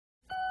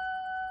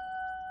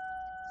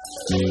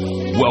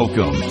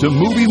Welcome to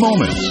Movie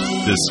Moments,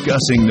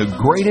 discussing the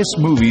greatest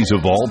movies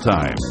of all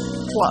time,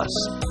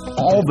 plus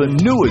all the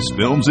newest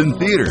films in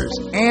theaters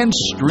and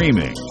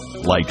streaming.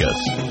 Like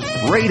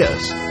us, rate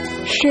us,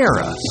 share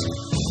us.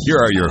 Here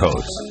are your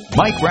hosts,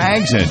 Mike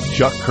Ragz and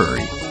Chuck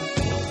Curry.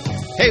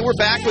 Hey, we're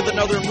back with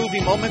another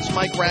Movie Moments.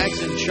 Mike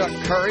Ragz and Chuck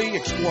Curry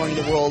exploring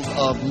the world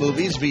of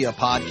movies via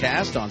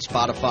podcast on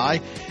Spotify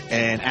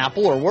and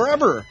Apple or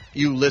wherever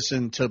you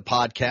listen to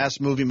podcasts.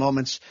 Movie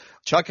Moments.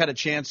 Chuck had a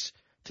chance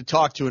to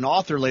talk to an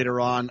author later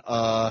on,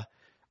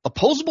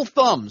 Opposable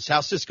Thumbs,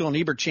 How Siskel and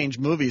Ebert Changed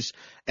Movies.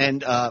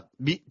 And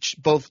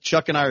both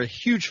Chuck and I are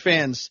huge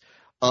fans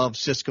of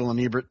Siskel and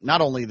Ebert,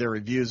 not only their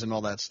reviews and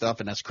all that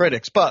stuff and as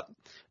critics, but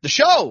the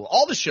show,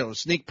 all the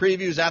shows, sneak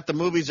previews at the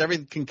movies,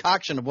 every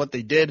concoction of what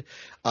they did.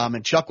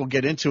 And Chuck will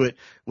get into it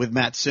with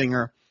Matt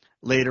Singer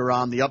later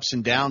on, the ups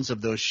and downs of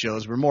those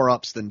shows. We're more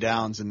ups than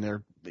downs,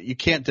 and you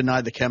can't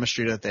deny the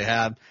chemistry that they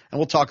have. And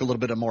we'll talk a little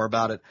bit more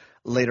about it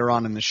later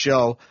on in the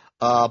show.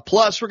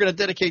 Plus, we're going to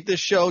dedicate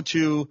this show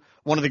to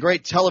one of the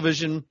great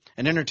television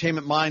and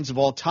entertainment minds of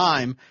all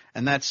time,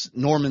 and that's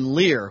Norman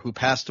Lear, who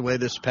passed away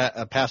this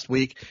past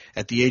week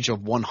at the age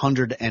of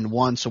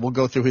 101. So we'll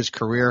go through his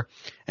career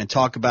and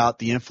talk about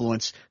the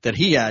influence that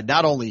he had,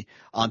 not only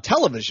on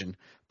television,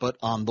 but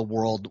on the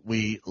world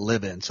we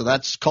live in. So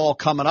that's call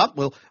coming up.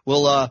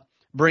 We'll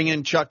bring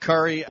in Chuck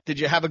Curry. Did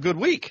you have a good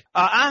week?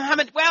 I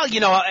haven't. Well,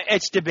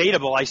 it's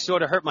debatable. I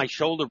sort of hurt my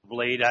shoulder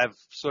blade. I have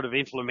sort of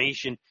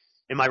inflammation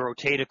in my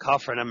rotator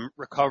cuff, and I'm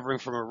recovering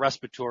from a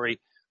respiratory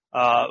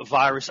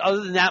virus.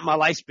 Other than that, my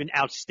life's been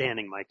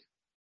outstanding, Mike.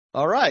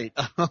 All right.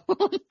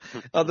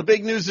 The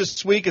big news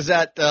this week is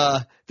that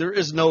there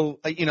is no,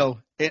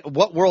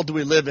 what world do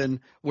we live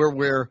in where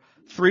we're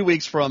 3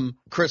 weeks from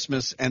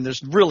Christmas and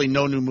there's really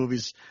no new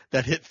movies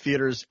that hit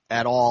theaters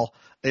at all.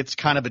 It's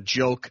kind of a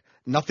joke.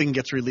 Nothing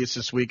gets released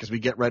this week as we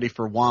get ready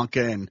for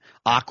Wonka and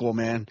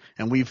Aquaman,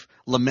 and we've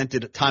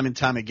lamented time and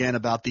time again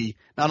about the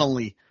not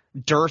only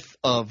dearth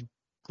of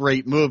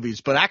great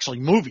movies, but actually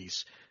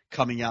movies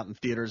coming out in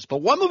theaters.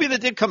 But one movie that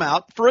did come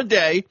out for a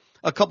day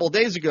a couple of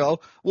days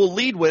ago, we'll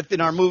lead with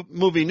in our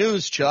movie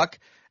news, Chuck.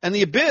 And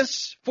The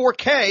Abyss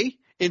 4K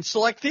in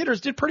select theaters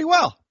did pretty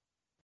well.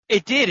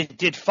 It did. It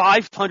did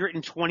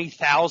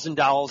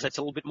 $520,000. That's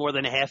a little bit more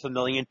than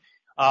 $500,000.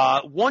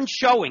 One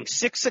showing,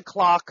 6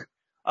 o'clock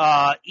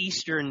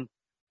Eastern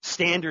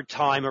Standard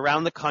Time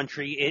around the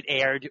country. It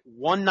aired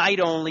one night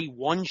only,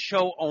 one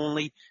show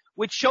only,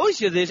 which shows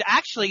you there's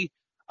actually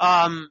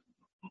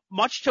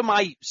much to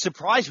my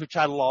surprise, which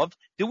I loved,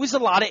 there was a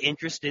lot of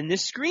interest in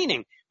this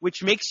screening,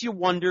 which makes you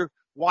wonder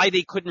why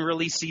they couldn't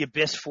release The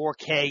Abyss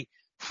 4K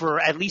for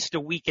at least a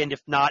weekend,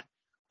 if not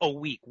a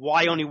week.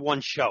 Why only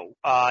one show?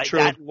 True.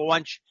 That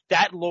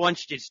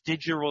launched its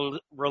digital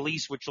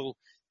release, which will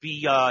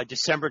be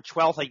December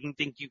 12th. I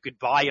think you could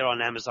buy it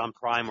on Amazon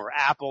Prime or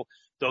Apple.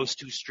 Those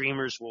two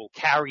streamers will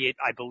carry it,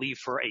 I believe,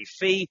 for a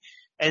fee.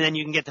 And then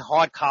you can get the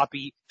hard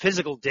copy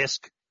physical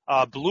disc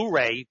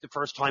Blu-ray, the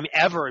first time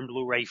ever in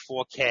Blu-ray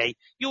 4K.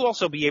 You'll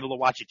also be able to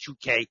watch it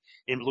 2K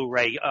in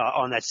Blu-ray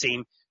on that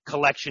same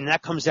collection.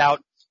 That comes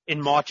out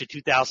in March of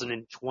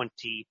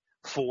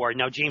 2024.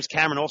 Now, James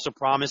Cameron also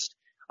promised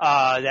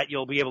that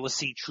you'll be able to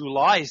see True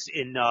Lies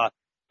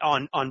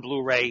on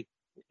Blu-ray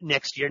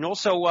next year, and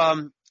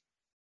also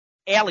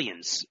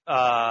Aliens,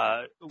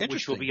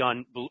 which will be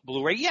on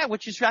Blu-ray. Yeah,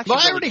 which is actually.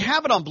 Well, I already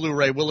have it on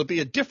Blu-ray. Will it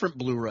be a different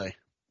Blu-ray?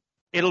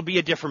 It'll be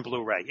a different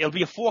Blu-ray. It'll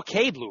be a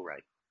 4K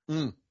Blu-ray.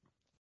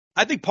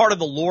 I think part of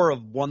the lore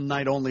of one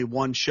night only,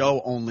 one show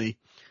only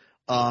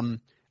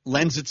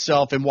lends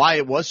itself, and why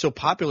it was so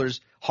popular is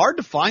hard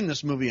to find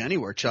this movie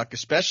anywhere, Chuck,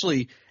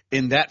 especially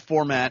in that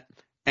format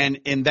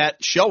and in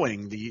that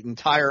showing, the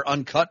entire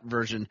uncut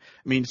version.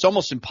 I mean, it's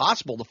almost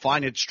impossible to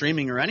find it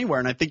streaming or anywhere,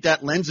 and I think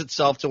that lends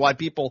itself to why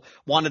people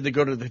wanted to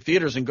go to the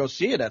theaters and go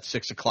see it at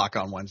 6 o'clock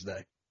on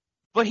Wednesday.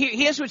 But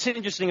here's what's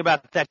interesting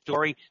about that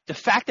story. The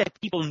fact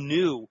that people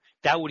knew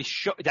that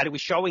it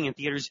was showing in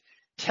theaters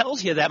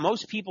tells you that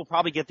most people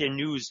probably get their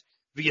news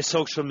via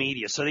social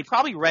media. So they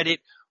probably read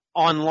it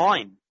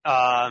online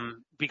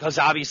because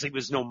obviously there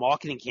was no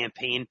marketing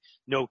campaign,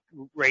 no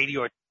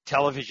radio or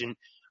television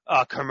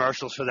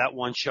commercials for that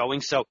one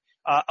showing. So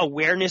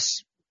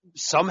awareness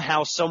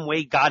somehow, some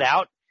way got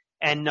out,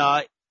 and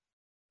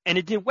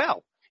it did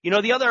well.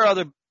 The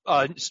other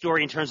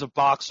story in terms of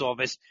box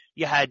office,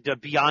 you had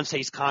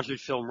Beyonce's concert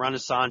film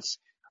Renaissance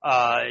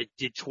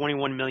did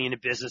 $21 million in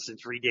business in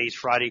 3 days,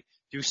 Friday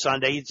through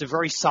Sunday. It's a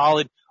very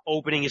solid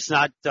opening. It's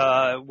not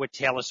what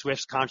Taylor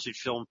Swift's concert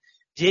film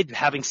did.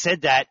 Having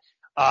said that,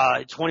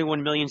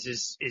 21 million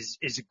is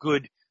a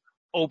good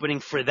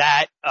opening for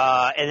that.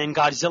 And then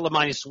Godzilla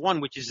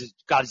 -1, which is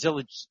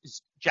Godzilla's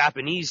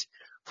Japanese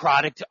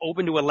product,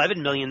 opened to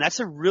 11 million. That's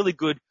a really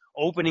good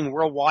opening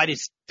worldwide.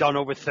 It's done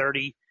over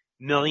 30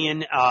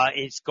 million.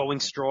 It's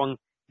going strong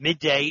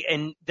midday.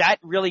 And that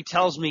really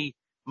tells me,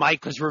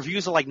 Mike, because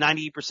reviews are like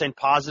 98%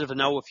 positive. I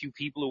know a few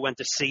people who went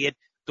to see it,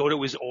 thought it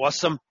was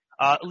awesome.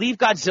 Leave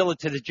Godzilla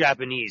to the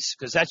Japanese,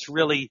 because that's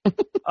really,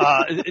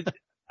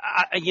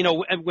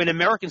 when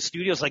American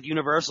studios like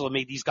Universal have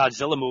made these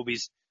Godzilla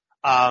movies,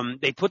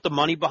 they put the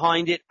money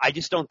behind it. I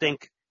just don't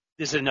think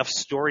there's enough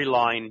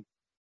storyline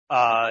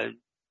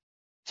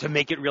to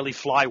make it really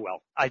fly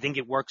well. I think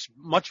it works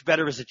much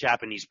better as a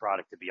Japanese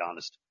product, to be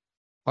honest.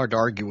 Hard to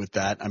argue with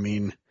that. I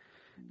mean,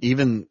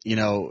 even,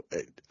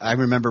 I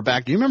remember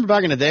back, do you remember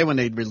back in the day when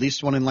they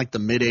released one in like the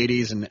mid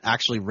 80s and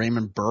actually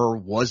Raymond Burr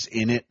was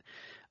in it?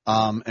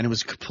 And it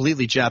was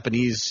completely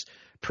Japanese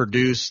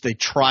produced. They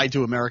tried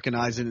to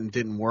Americanize it and it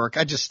didn't work.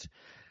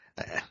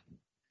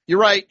 You're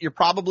right. You're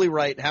probably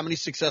right. How many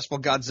successful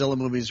Godzilla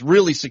movies,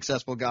 really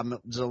successful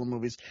Godzilla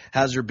movies,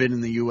 has there been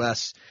in the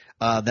U.S.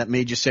 That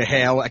made you say,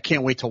 hey, I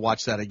can't wait to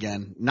watch that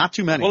again? Not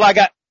too many. Well, I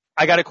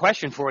got a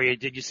question for you.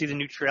 Did you see the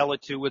new trailer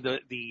too with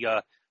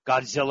the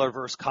Godzilla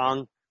vs.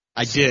 Kong?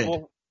 I did.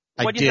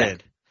 What do you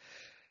think?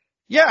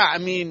 Yeah, I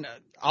mean,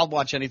 I'll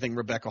watch anything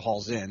Rebecca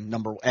Hall's in.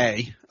 Number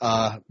A,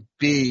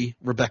 B,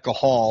 Rebecca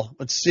Hall.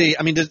 Let's see.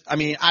 I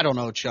mean, I don't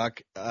know,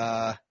 Chuck.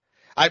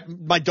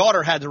 My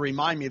daughter had to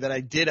remind me that I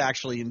did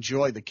actually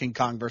enjoy the King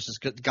Kong versus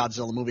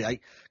Godzilla movie. I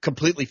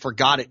completely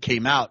forgot it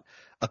came out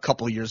a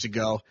couple years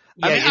ago.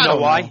 Yeah, I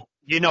don't why? know.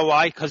 You know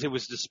why? Because it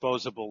was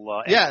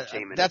disposable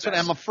entertainment. That's what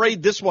I'm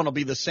afraid this one will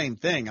be the same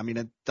thing. I mean,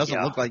 it doesn't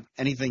look like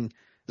anything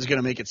is going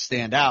to make it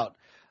stand out.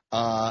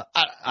 I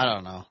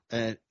don't know.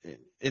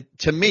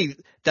 To me,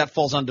 that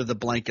falls under the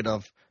blanket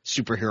of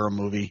superhero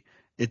movie.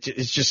 It's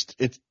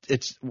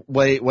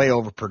way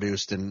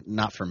overproduced and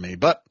not for me.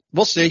 But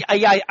we'll see. I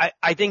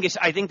think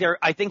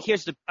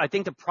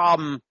the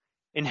problem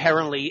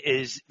inherently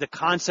is the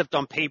concept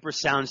on paper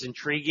sounds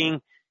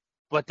intriguing,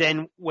 but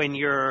then when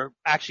you're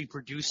actually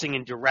producing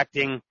and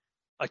directing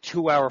a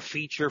 2-hour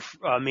feature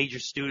major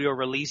studio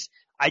release,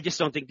 I just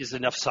don't think there's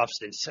enough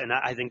substance, and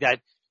I think that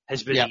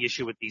has been the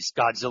issue with these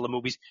Godzilla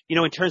movies.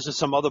 In terms of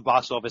some other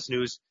box office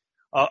news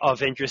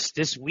of interest,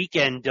 this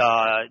weekend,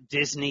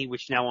 Disney,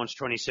 which now owns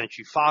 20th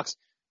Century Fox,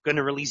 going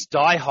to release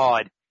Die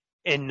Hard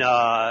in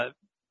a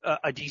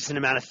decent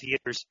amount of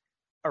theaters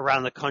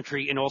around the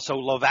country, and also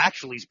Love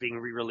Actually is being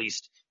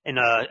re-released in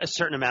a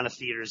certain amount of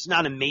theaters.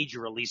 Not a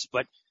major release,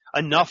 but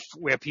enough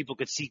where people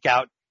could seek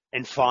out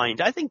and find.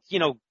 I think,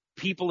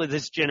 people of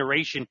this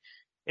generation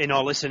in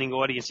our listening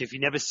audience, if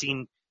you've never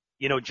seen,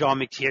 John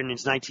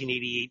McTiernan's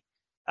 1988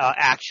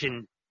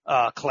 action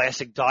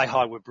classic Die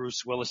Hard with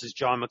Bruce Willis as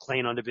John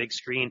McClane on the big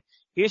screen,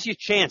 here's your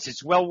chance.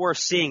 It's well worth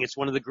seeing. It's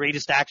one of the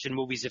greatest action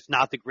movies, if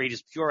not the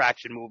greatest pure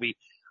action movie,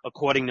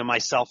 according to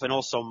myself and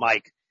also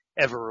Mike,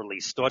 ever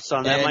released. Thoughts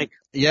on that, Mike?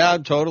 Yeah,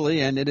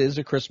 totally. And it is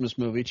a Christmas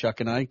movie. Chuck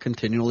and I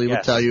continually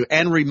will tell you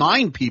and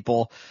remind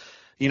people,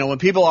 when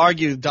people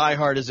argue Die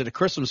Hard is it a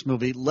Christmas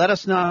movie, let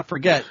us not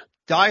forget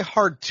Die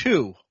Hard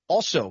 2,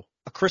 also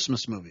a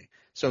Christmas movie.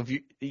 So if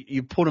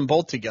you put them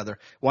both together,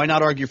 why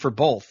not argue for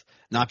both,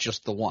 not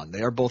just the one?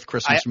 They are both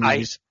Christmas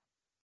movies.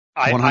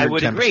 I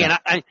would agree. And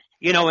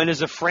and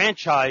as a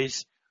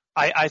franchise,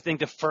 I think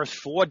the first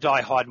 4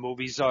 Die Hard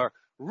movies are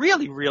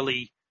really,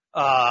 really,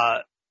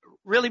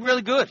 really,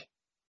 really good.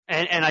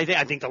 And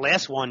I think the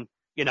last one,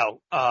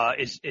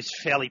 is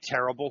fairly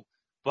terrible.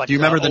 But do you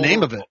remember the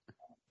name of it?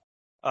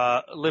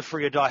 Live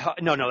Free or Die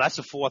Hard. No, that's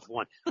the 4th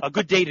one. A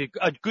good day to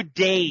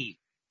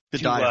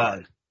Die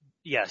Hard.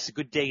 Yes, a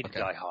good day to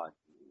Die Hard.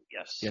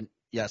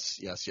 Yes.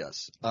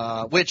 Yes.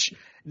 Which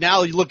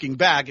now looking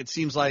back, it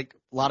seems like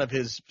a lot of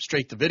his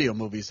straight-to-video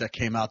movies that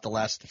came out the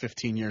last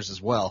 15 years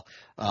as well.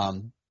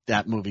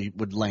 That movie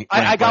would rank.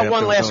 I got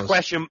one last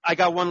question. I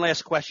got one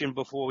last question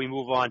before we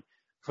move on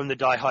from the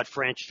Die Hard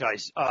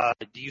franchise.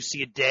 Do you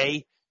see a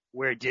day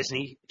where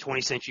Disney,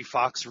 20th Century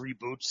Fox,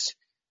 reboots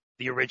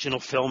the original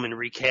film and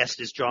recast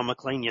as John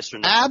McClane? Yes or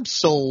no?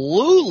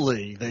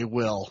 Absolutely, they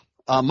will.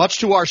 Much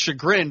to our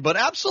chagrin, but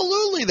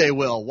absolutely they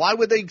will. Why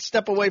would they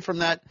step away from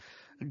that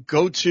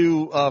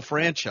go-to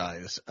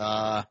franchise?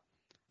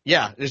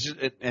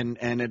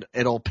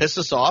 It'll piss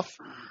us off.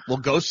 We'll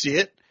go see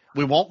it.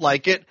 We won't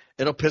like it.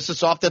 It'll piss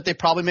us off that they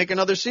probably make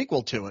another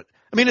sequel to it.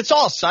 I mean, it's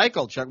all a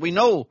cycle, Chuck. We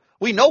know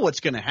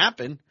what's going to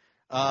happen.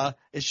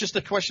 It's just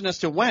a question as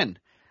to when.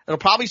 It'll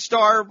probably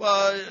star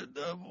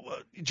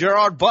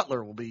Gerard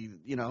Butler. Will be,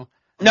 No.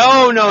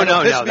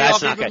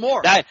 That's not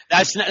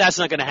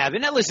going to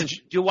happen. Now, listen,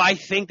 do I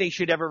think they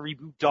should ever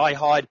reboot Die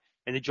Hard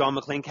and the John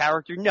McClane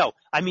character? No.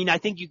 I mean, I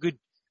think you could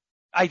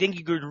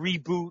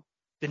reboot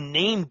the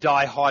name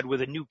Die Hard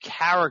with a new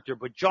character,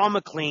 but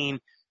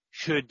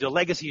the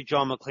legacy of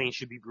John McClane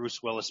should be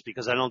Bruce Willis,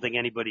 because I don't think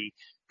anybody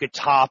could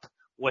top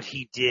what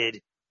he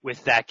did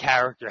with that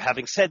character.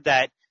 Having said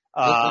that,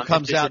 what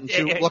comes out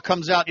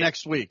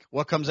next week?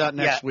 What comes out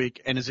next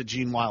week? And is it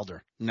Gene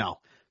Wilder? No.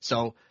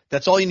 So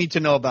that's all you need to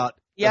know about.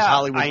 Does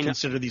Hollywood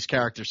consider these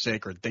characters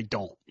sacred? They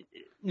don't.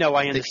 No,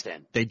 I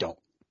understand. They don't.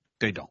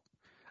 All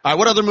right,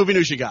 what other movie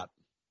news you got?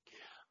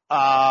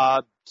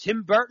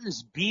 Tim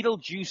Burton's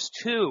Beetlejuice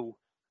 2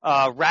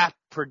 wrap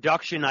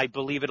production. I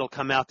believe it'll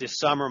come out this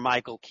summer.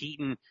 Michael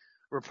Keaton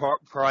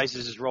reprises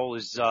his role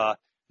as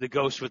the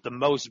ghost with the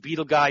most.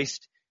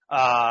 Beetlegeist.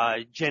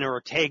 Jenna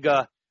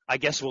Ortega, I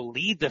guess, will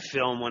lead the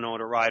film,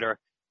 Winona Ryder.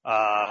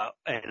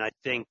 And I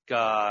think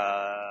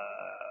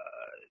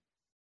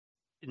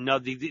no,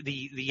 the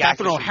Catherine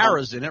actress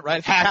O'Hara's in it,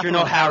 right? Catherine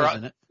O'Hara.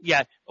 In it.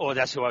 Yeah. Oh,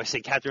 that's who I was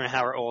saying. Catherine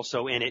O'Hara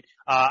also in it.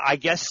 I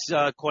guess,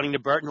 according to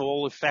Burton,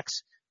 all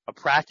effects are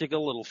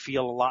practical. It'll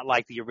feel a lot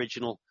like the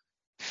original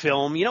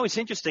film. You know, it's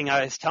interesting.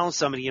 I was telling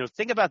somebody,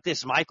 think about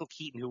this. Michael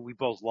Keaton, who we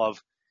both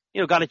love,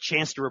 got a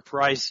chance to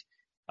reprise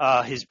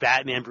his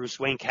Batman Bruce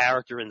Wayne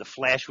character in The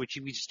Flash, which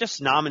he was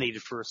just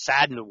nominated for a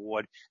Saturn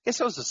Award. I guess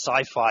that was a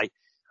sci-fi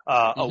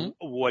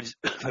award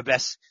for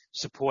Best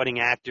Supporting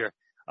Actor.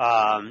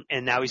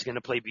 And now he's going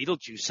to play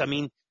Beetlejuice. I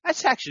mean,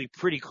 that's actually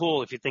pretty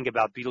cool if you think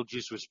about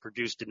Beetlejuice was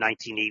produced in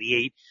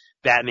 1988,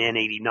 Batman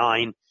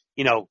 89,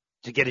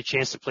 to get a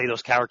chance to play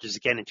those characters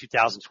again in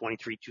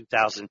 2023,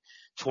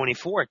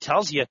 2024. It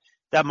tells you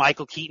that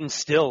Michael Keaton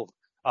still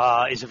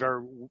is a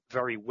very,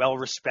 very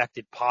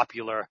well-respected,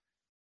 popular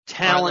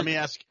talent.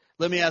 Right,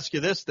 let me ask you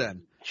this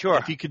then. Sure.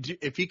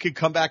 If he could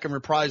come back and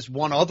reprise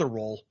one other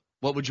role,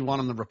 what would you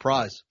want him to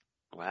reprise?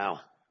 Wow.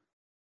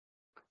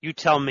 You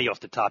tell me off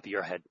the top of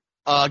your head.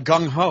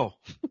 Gung Ho.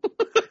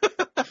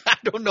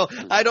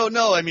 I don't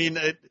know. I mean,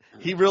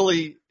 he's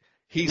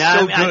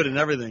so good in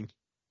everything.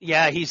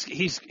 Yeah, he's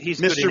good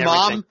in everything. Mr.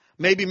 Mom,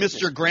 maybe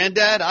Mr.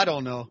 Granddad. I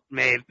don't know.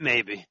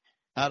 Maybe.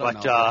 I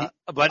don't know.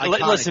 But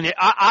listen,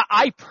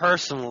 I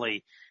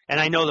personally, and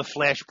I know The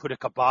Flash put a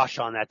kibosh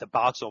on that, the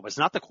box office,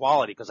 not the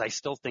quality, because I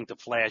still think The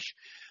Flash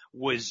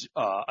was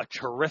a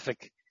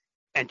terrific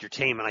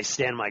entertainment. I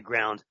stand my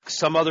ground.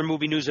 Some other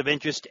movie news of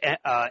interest,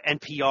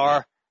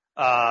 NPR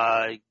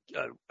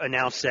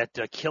announced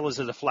that Killers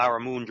of the Flower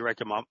Moon,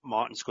 director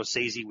Martin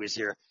Scorsese, was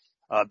here.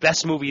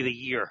 Best movie of the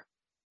year,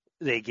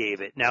 they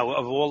gave it. Now,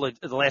 of all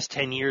the last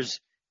 10 years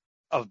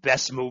of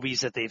best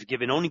movies that they've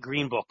given, only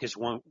Green Book has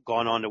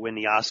gone on to win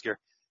the Oscar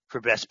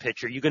for Best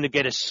Picture. You're going to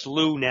get a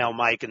slew now,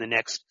 Mike, in the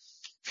next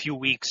few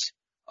weeks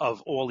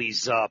of all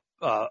these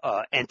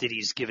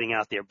entities giving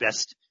out their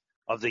best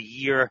of the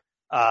year.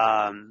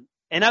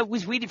 And I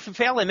was reading from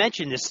Fail, I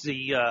mentioned this,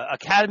 the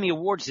Academy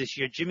Awards this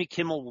year. Jimmy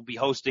Kimmel will be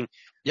hosting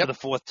for the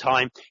fourth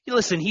time.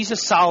 Listen, he's a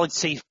solid,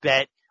 safe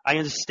bet. I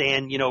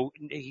understand,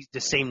 he's the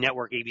same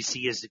network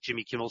ABC is the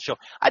Jimmy Kimmel Show.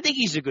 I think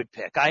he's a good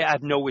pick. I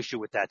have no issue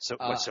with that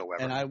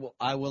whatsoever. And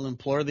I will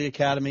implore the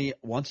Academy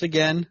once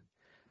again.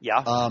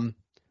 Yeah.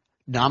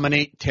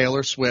 Nominate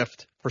Taylor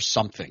Swift for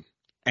something,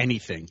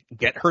 anything.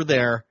 Get her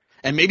there,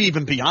 and maybe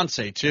even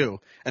Beyonce too.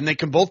 And they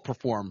can both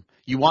perform.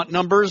 You want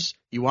numbers,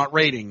 you want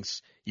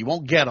ratings. You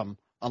won't get them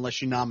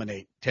unless you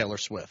nominate Taylor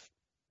Swift.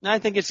 I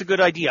think it's a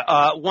good idea.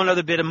 One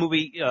other bit of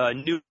movie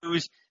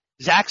news: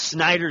 Zack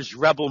Snyder's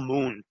Rebel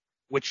Moon,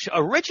 which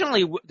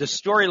originally the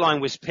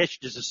storyline was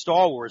pitched as a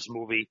Star Wars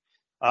movie.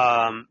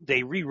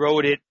 They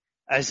rewrote it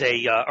as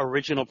a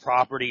original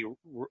property,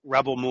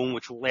 Rebel Moon,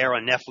 which will air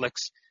on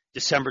Netflix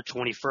December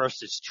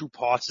 21st. It's 2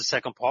 parts. The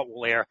second part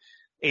will air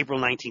April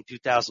 19,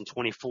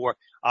 2024.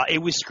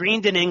 It was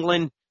screened in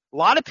England. A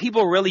lot of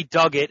people really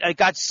dug it. It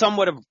got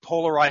somewhat of a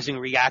polarizing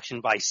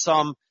reaction by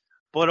some,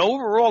 but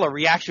overall, the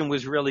reaction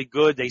was really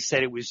good. They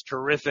said it was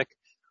terrific.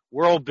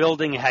 World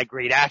building, it had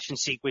great action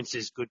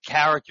sequences, good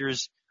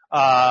characters.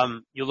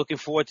 You're looking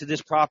forward to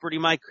this property,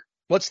 Mike?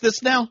 What's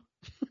this now?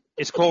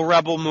 It's called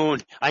Rebel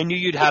Moon. I knew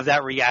you'd have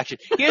that reaction.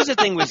 Here's the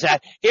thing with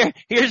Zack.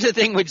 Here's the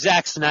thing with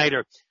Zack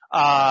Snyder.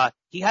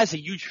 He has a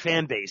huge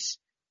fan base,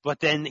 but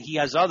then he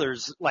has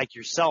others like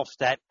yourself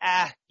that,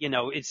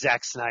 it's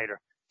Zack Snyder.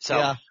 So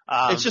yeah,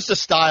 it's just a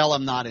style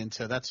I'm not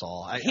into. That's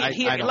all.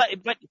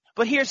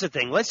 But here's the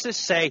thing. Let's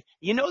just say,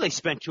 they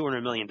spent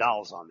 $200 million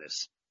on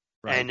this,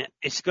 right, and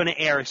it's going to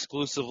air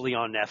exclusively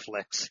on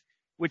Netflix,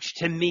 which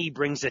to me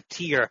brings a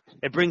tear.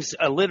 It brings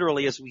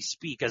literally as I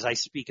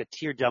speak, a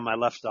tear down my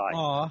left eye.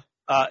 Aww.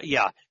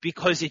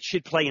 Because it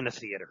should play in the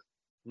theater.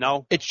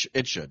 No, it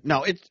should.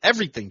 No,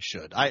 everything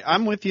should.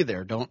 I'm with you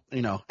there. Don't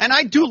and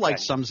I do like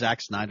some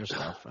Zack Snyder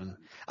stuff, and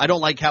I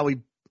don't like how he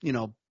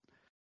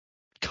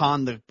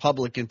con the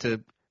public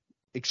into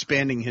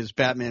expanding his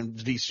Batman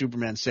v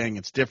Superman, saying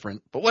it's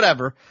different, but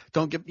whatever.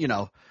 Don't get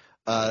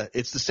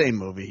it's the same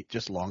movie,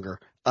 just longer.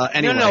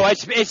 Anyway. No,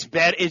 it's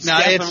better. It's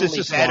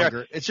definitely better.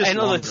 Longer. It's just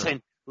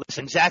longer.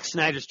 Listen, Zack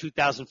Snyder's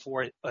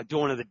 2004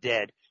 Dawn of the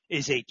Dead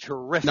is a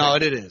terrific. No,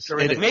 it is.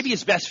 Terrific, maybe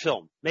his best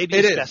film. Maybe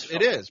it his is. Best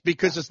film. It is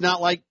because it's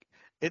not like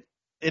it.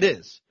 It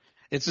is.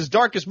 It's his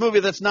darkest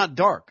movie that's not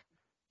dark.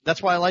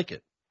 That's why I like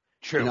it.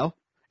 True.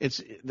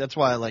 That's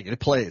why I like it. It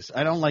plays.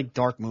 I don't like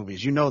dark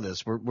movies. You know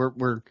this.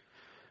 We're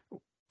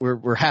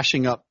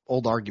hashing up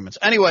old arguments.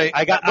 Anyway,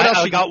 I got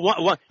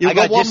one. You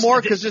got one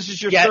more because this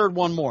is your third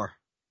one more.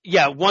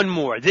 Yeah, one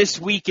more. This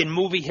week in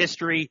movie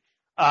history,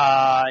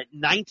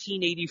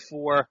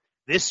 1984.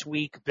 This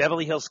week,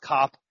 Beverly Hills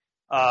Cop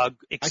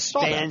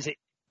expands.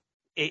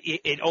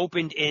 It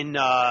opened in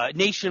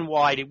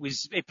nationwide.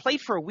 It played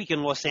for a week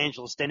in Los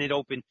Angeles. Then it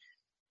opened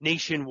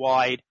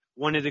nationwide.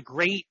 One of the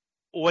great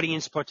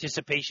audience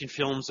participation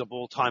films of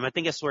all time. I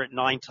think I saw it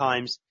 9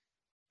 times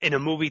in a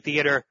movie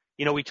theater.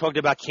 We talked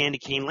about Candy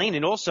Cane Lane,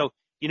 and also,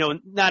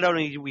 not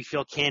only did we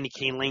feel Candy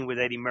Cane Lane with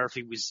Eddie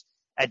Murphy was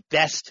at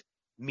best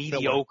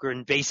mediocre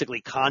and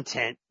basically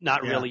content,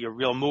 not really a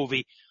real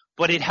movie,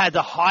 but it had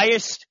the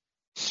highest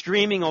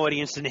streaming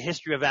audience in the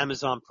history of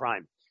Amazon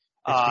Prime.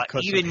 It's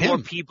because Even of him. more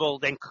people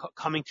than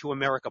Coming to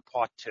America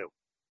Part 2.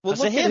 Well,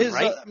 Because look of at him, his.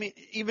 right? I mean,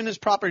 even his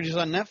properties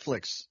on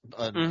Netflix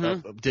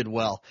did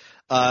well.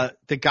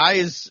 The guy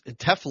is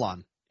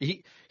Teflon.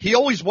 He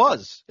always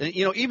was.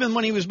 You know, even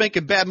when he was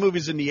making bad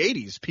movies in the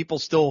 '80s, people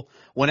still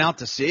went out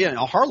to see it.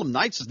 Harlem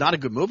Nights is not a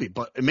good movie,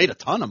 but it made a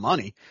ton of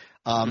money.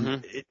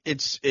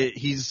 He's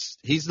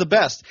the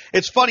best.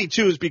 It's funny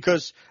too, is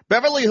because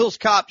Beverly Hills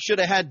Cop should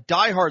have had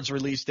Die Hard's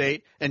release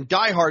date, and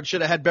Die Hard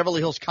should have had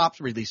Beverly Hills Cop's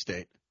release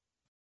date.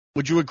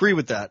 Would you agree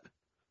with that?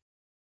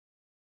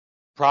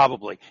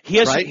 Probably. Right?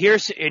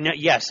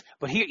 Yes,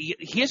 but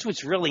here's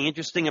what's really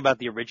interesting about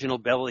the original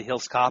Beverly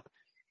Hills Cop.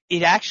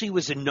 It actually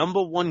was a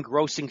 #1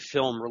 grossing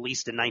film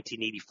released in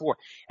 1984.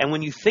 And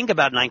when you think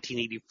about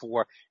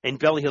 1984, and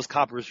Beverly Hills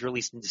Cop was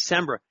released in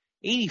December,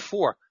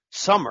 84,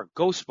 summer,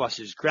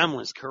 Ghostbusters,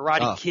 Gremlins,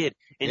 Karate Kid,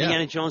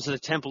 Indiana Jones and the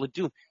Temple of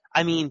Doom.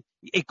 I mean,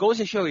 it goes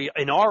to show you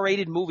an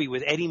R-rated movie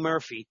with Eddie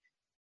Murphy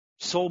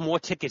sold more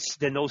tickets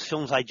than those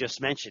films I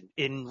just mentioned.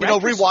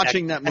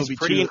 Rewatching that movie that's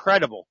pretty too,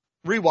 incredible.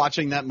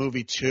 Rewatching that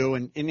movie too,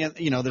 and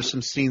there's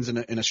some scenes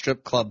in a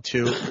strip club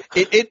too.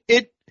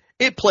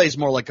 It plays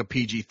more like a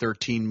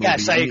PG-13 movie.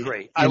 Yes, I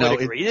agree. I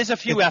would agree. There's a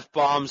few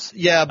F-bombs.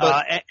 Yeah,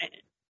 but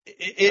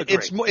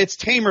it's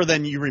tamer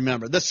than you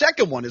remember. The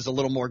second one is a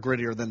little more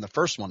grittier than the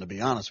first one, to be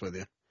honest with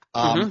you.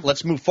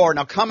 Let's move forward.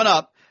 Now, coming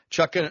up,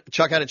 Chuck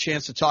had a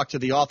chance to talk to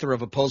the author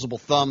of Opposable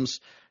Thumbs,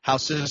 How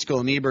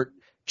Siskel and Ebert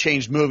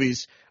Changed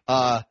Movies,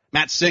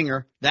 Matt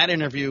Singer. That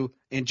interview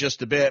in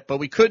just a bit. But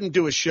we couldn't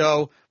do a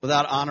show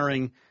without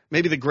honoring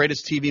maybe the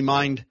greatest TV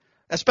mind,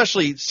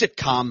 especially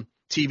sitcom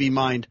TV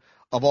mind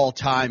of all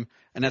time,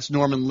 and that's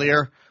Norman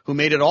Lear, who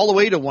made it all the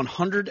way to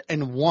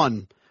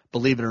 101,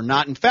 believe it or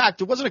not. In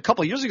fact, it wasn't a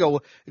couple of years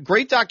ago, a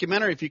great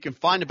documentary, if you can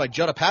find it, by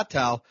Judd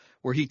Apatow,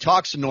 where he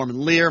talks to Norman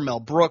Lear, Mel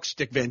Brooks,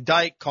 Dick Van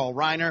Dyke, Carl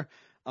Reiner,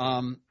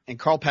 and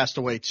Carl passed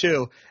away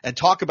too, and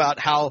talk about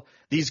how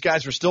these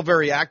guys were still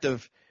very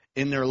active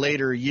in their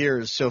later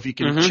years. So if you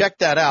can check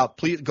that out,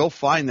 please go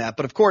find that.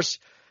 But of course,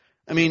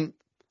 I mean,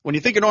 when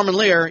you think of Norman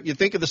Lear, you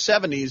think of the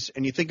 70s,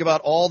 and you think about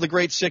all the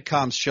great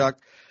sitcoms, Chuck,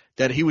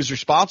 that he was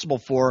responsible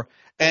for.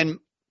 And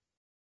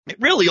it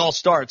really all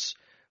starts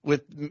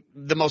with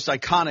the most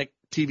iconic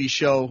TV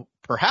show,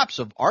 perhaps,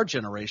 of our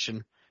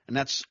generation, and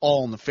that's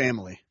All in the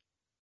Family.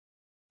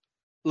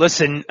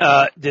 Listen,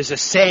 there's a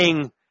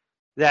saying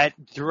that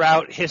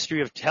throughout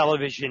history of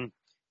television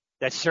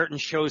that certain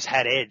shows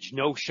had edge.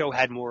 No show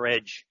had more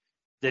edge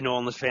than All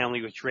in the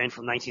Family, which ran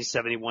from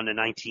 1971 to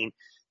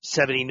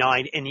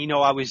 1979. And,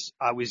 I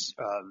was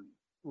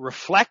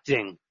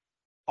reflecting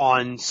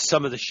on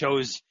some of the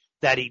shows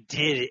that he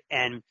did,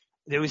 and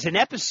there was an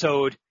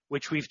episode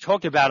which we've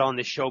talked about on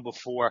the show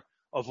before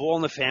of All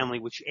in the Family,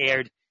 which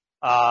aired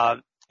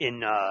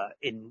in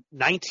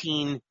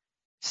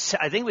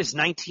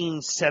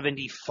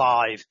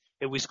 1975.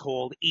 It was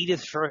called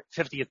Edith's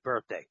 50th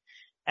birthday,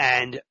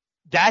 and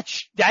that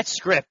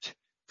script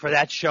for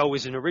that show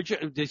was the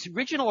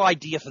original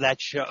idea for that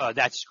show,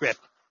 that script,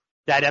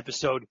 that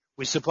episode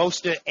was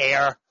supposed to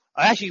air.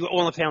 Actually,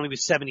 All in the Family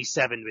was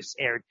 77. Was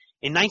aired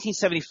in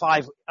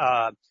 1975.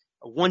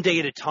 One Day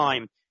at a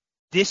Time,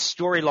 this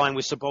storyline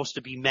was supposed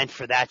to be meant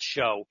for that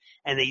show,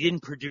 and they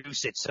didn't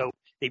produce it. So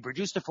they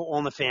produced it for All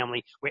in the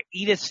Family, where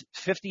Edith's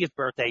 50th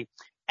birthday,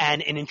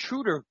 and an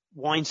intruder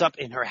winds up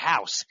in her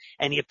house,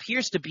 and he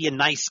appears to be a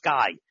nice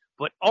guy,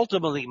 but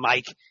ultimately,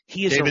 Mike,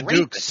 he is David a rapist.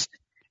 Dukes.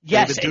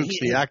 Yes, David Dukes,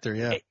 the actor,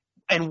 yeah.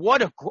 And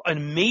what an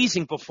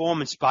amazing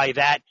performance by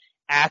that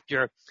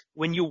actor.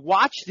 When you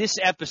watch this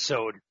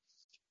episode,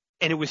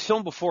 and it was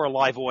filmed before a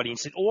live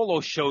audience, and all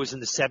those shows in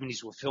the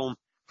 70s were filmed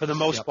for the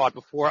most part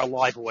before a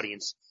live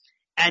audience.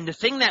 And the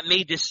thing that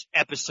made this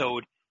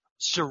episode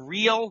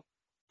surreal,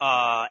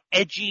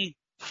 edgy,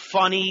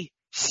 funny,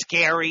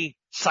 scary,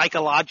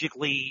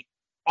 psychologically,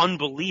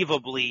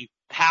 unbelievably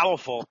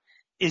powerful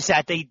is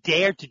that they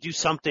dared to do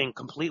something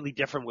completely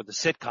different with the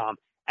sitcom,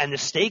 and the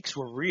stakes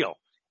were real.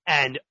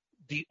 And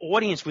the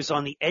audience was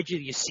on the edge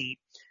of your seat.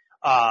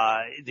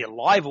 The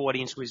live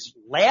audience was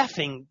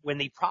laughing when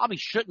they probably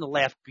shouldn't have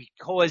laughed,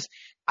 because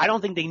I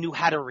don't think they knew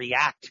how to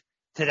react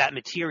to that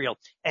material.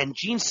 And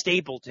Gene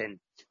Stapleton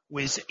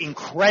was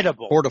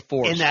incredible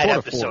in that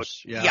episode.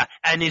 Yeah.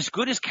 And as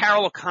good as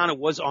Carol O'Connor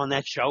was on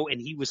that show,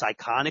 and he was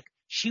iconic,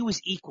 she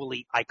was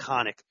equally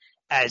iconic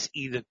as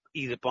Edith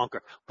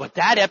Bunker. But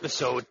that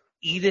episode,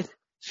 Edith's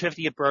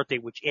 50th birthday,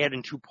 which aired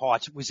in 2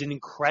 parts, was an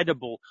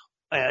incredible,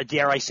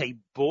 dare I say,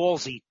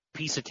 ballsy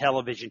piece of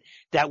television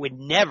that would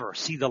never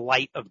see the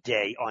light of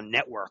day on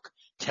network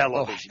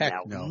television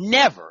now. No.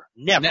 Never.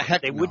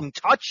 They wouldn't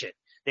touch it.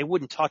 They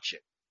wouldn't touch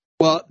it.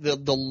 Well,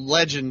 the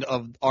legend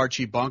of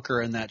Archie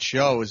Bunker in that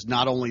show is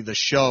not only the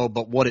show,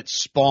 but what it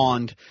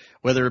spawned,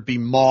 whether it be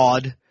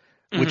Maude,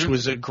 which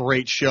was a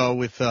great show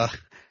with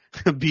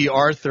B.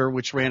 Arthur,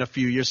 which ran a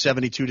few years,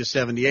 72 to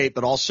 78,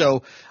 but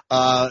also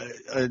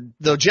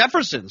the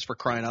Jeffersons, for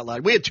crying out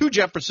loud. We had 2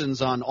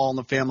 Jeffersons on All in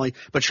the Family,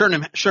 but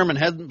Sherman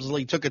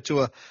Hemsley took it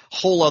to a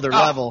whole other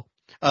level.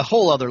 a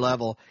whole other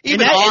level,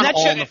 even on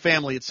All in the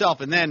Family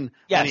itself. And then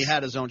when he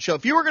had his own show.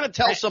 If you were going to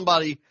tell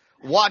somebody,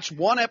 watch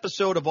one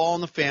episode of All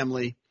in the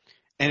Family,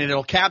 and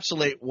it'll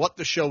encapsulate what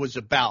the show is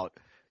about,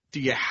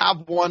 do you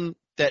have one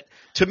that,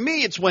 to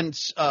me, it's when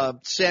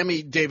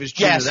Sammy Davis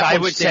Jr. Yes, that I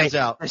one would stands say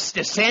out. The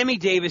Sammy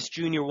Davis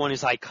Jr. one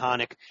is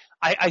iconic.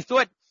 I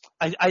thought,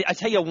 I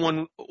tell you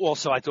one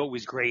also I thought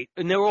was great,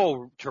 and they're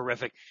all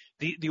terrific.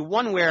 The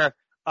one where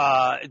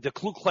the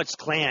Ku Klux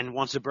Klan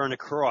wants to burn a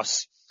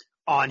cross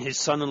on his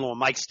son-in-law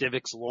Mike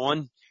Stivick's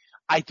lawn,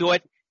 I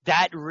thought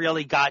that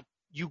really got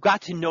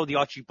to know the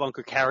Archie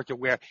Bunker character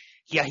where,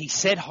 he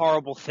said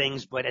horrible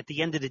things, but at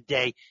the end of the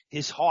day,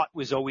 his heart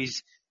was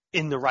always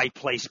in the right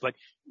place. But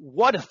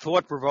what a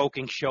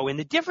thought-provoking show. And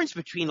the difference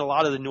between a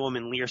lot of the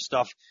Norman Lear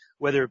stuff,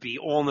 whether it be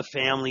All in the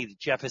Family, the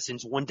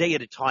Jeffersons, One Day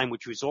at a Time,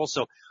 which was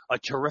also a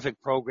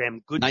terrific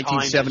program, Good Times.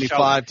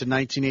 1975 to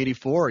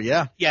 1984,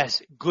 yeah.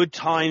 Yes, Good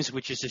Times,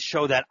 which is a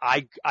show that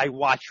I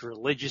watch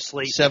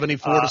religiously.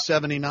 74 to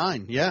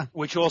 79, yeah.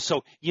 Which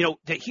also,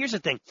 here's the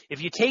thing.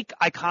 If you take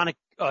iconic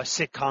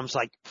sitcoms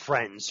like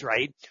Friends,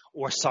 right,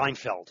 or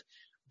Seinfeld,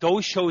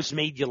 those shows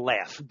made you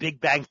laugh. Big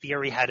Bang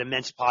Theory had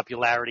immense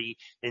popularity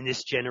in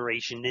this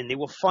generation, and they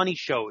were funny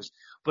shows.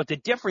 But the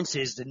difference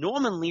is the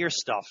Norman Lear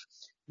stuff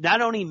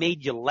not only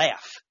made you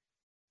laugh,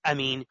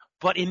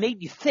 but it made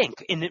you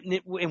think.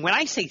 And when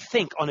I say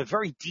think on a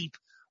very deep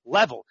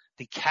level,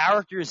 the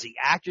characters, the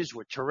actors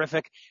were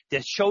terrific.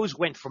 The shows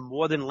went for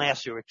more than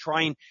laughs. They were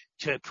trying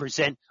to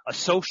present a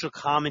social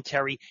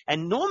commentary.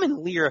 And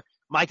Norman Lear,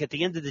 Mike, at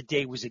the end of the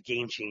day, was a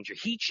game changer.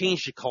 He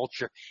changed the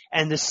culture,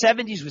 and the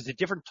 70s was a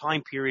different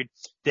time period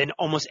than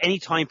almost any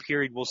time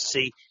period we'll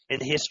see in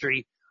the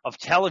history of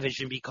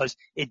television because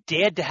it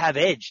dared to have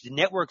edge. The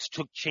networks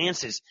took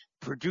chances.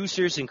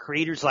 Producers and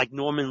creators like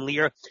Norman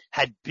Lear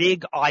had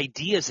big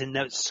ideas, and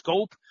the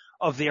scope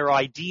of their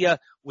idea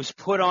was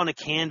put on a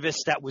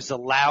canvas that was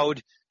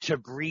allowed to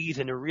breathe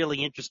in a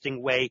really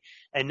interesting way.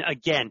 And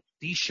again,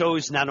 these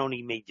shows not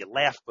only made you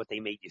laugh, but they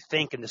made you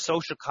think. And the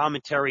social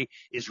commentary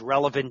is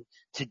relevant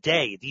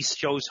today. These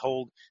shows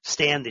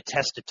stand the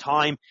test of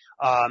time.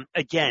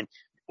 Again,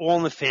 All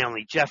in the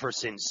Family,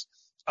 Jeffersons,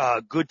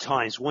 Good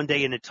Times, One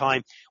Day at a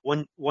Time,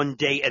 one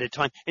day at a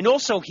time. And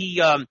also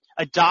he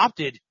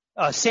adopted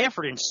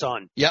Sanford and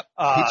Son. Yep.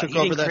 He took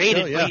over that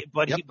show, yeah.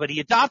 But he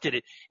adopted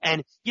it.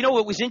 And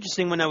it was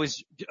interesting when I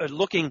was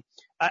looking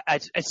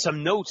at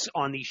some notes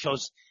on these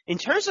shows. In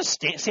terms of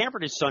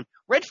Sanford and Son,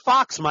 Red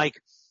Fox,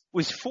 Mike,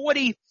 was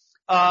 40.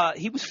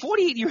 He was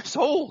 48 years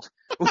old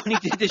when he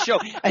did the show,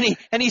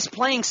 and he's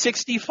playing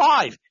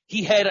 65.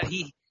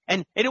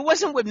 And it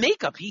wasn't with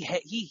makeup. He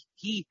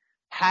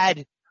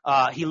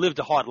lived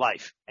a hard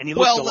life, and he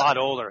looked a lot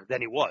older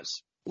than he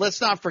was.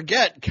 Let's not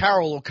forget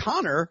Carol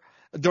O'Connor.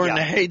 During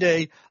the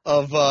heyday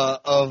of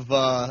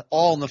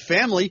All in the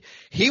Family,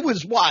 he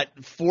was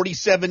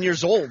 47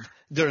 years old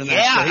during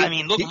that show.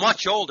 Look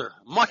much older,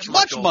 much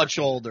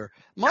older.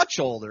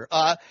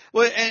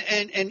 Well,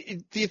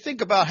 and do you think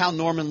about how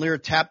Norman Lear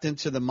tapped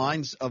into the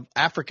minds of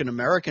African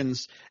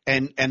Americans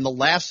and the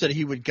laughs that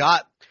he would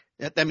got?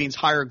 That means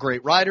hire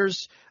great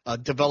writers,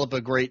 develop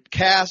a great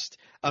cast.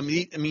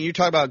 You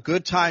talk about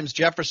Good Times,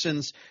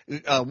 Jeffersons,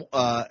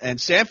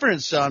 and Sanford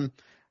and Son.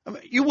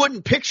 You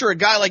wouldn't picture a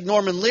guy like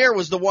Norman Lear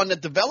was the one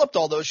that developed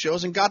all those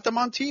shows and got them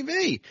on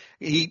TV.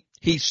 He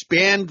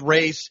spanned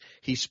race.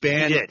 He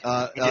spanned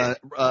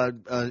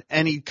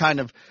any kind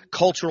of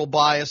cultural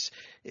bias.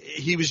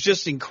 He was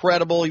just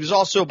incredible. He was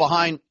also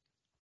behind,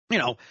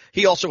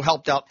 he also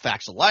helped out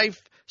Facts of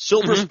Life,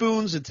 Silver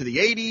Spoons into the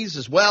 80s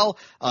as well.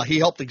 He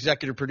helped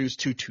executive produce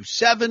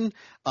 227,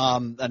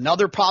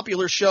 another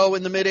popular show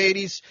in the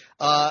mid-80s.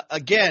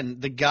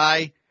 Again, the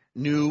guy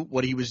knew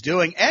what he was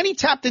doing, and he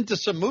tapped into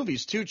some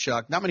movies too,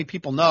 Chuck. Not many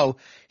people know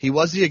he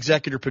was the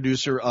executive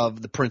producer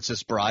of The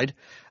Princess Bride.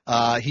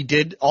 He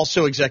did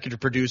also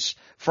executive produce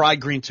Fried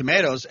Green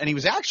Tomatoes, and he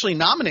was actually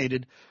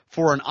nominated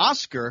for an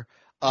Oscar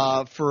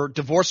for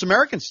Divorce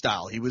American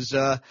Style. He was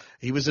a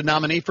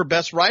nominee for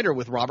Best Writer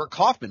with Robert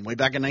Kaufman way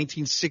back in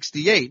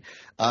 1968.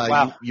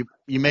 Wow.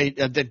 You made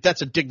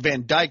that's a Dick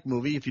Van Dyke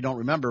movie if you don't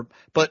remember,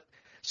 but.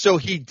 So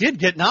he did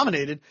get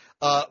nominated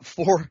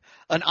for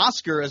an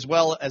Oscar as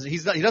well as he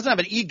doesn't have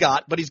an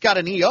EGOT, but he's got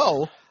an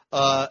EO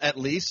at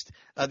least.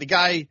 The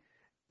guy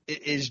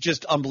is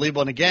just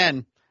unbelievable. And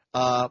again,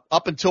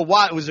 up until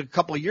it was a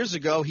couple of years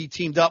ago, he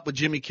teamed up with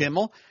Jimmy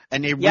Kimmel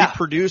and they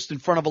reproduced in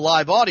front of a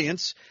live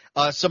audience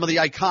some of the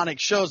iconic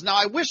shows. Now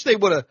I wish they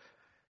would have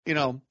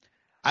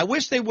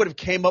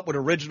came up with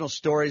original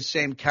stories,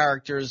 same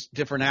characters,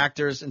 different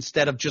actors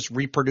instead of just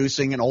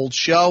reproducing an old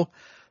show.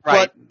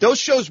 Right. But those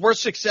shows were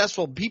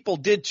successful. People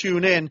did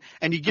tune in,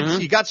 and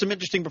you got some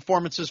interesting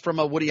performances from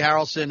Woody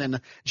Harrelson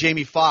and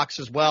Jamie Foxx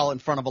as well in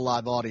front of a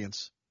live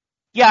audience.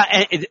 Yeah,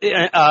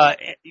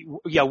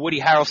 Woody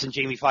Harrelson,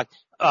 Jamie Foxx.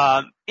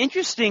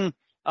 Interesting.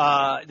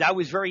 That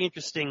was very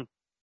interesting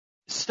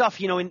stuff.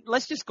 And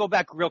let's just go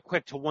back real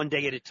quick to One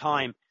Day at a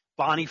Time.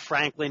 Bonnie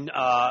Franklin,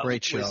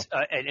 great show,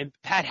 and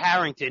Pat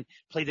Harrington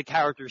played the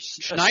character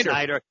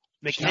Schneider.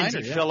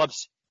 Mackenzie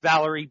Phillips,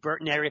 Valerie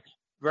Burton area.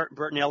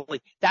 Bertinelli.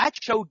 That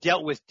show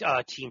dealt with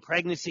teen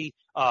pregnancy,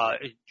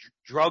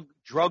 drug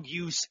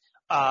use.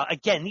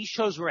 Again, these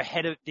shows were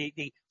ahead of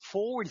they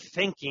forward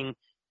thinking,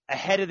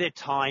 ahead of their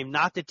time,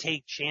 not to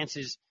take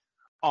chances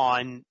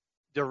on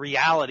the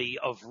reality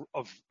of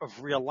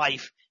real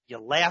life. You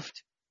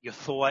laughed, you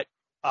thought.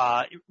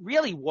 It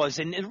really was,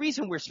 and the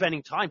reason we're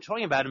spending time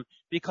talking about him,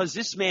 because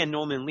this man,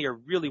 Norman Lear,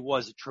 really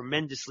was a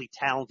tremendously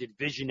talented,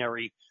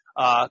 visionary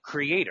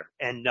creator,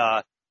 and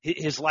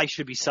his life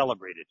should be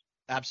celebrated.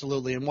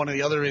 Absolutely. And one of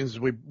the other things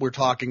we're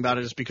talking about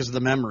is because of the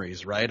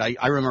memories, right?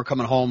 I remember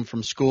coming home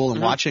from school and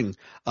watching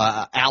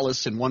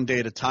Alice and One Day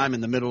at a Time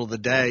in the middle of the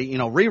day,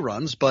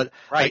 reruns. But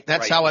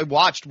that's how I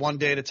watched One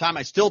Day at a Time.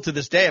 I still, to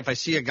this day, if I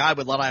see a guy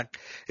with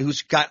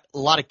who's got a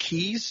lot of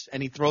keys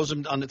and he throws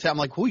them on the table, I'm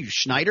like, who are you,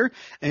 Schneider?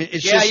 And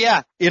it's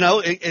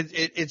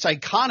it's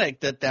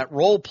iconic that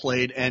role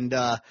played. And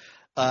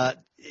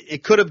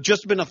it could have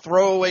just been a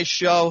throwaway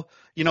show.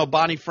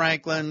 Bonnie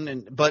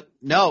Franklin, but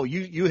no,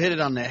 you hit it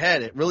on the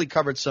head. It really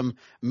covered some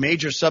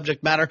major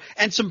subject matter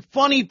and some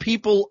funny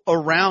people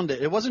around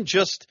it. It wasn't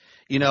just,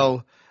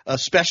 a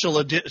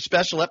special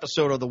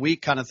episode of the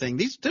week kind of thing.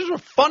 These are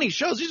funny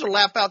shows. These are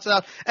laugh outs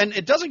out, and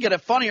it doesn't get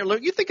it funnier.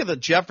 Look, you think of the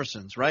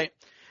Jeffersons, right?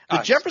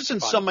 The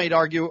Jeffersons, some might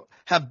argue,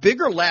 have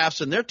bigger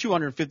laughs in their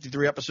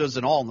 253 episodes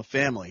than All in the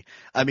Family.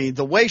 I mean,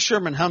 the way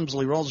Sherman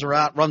Hemsley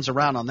runs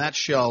around on that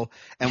show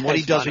and what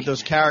he does with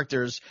those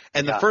characters.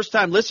 And the first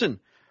time, listen,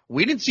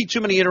 we didn't see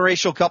too many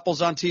interracial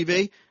couples on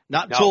TV.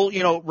 Not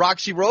until,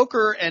 Roxy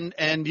Roker and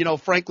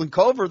Franklin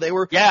Cover, they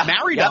were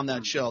married on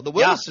that show. The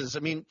Willises. I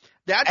mean,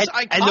 that's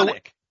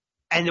iconic.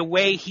 And the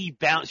way he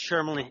bounced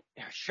Sherman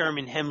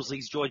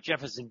Hemsley's George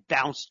Jefferson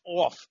bounced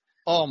off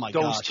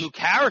those two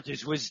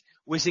characters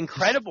was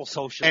incredible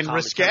social and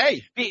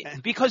commentary. risque.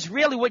 Because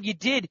really what you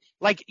did,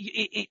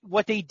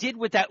 what they did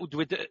with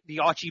the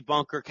Archie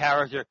Bunker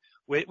character,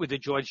 with the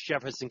George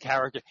Jefferson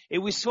character, it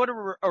was sort of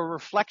a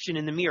reflection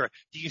in the mirror.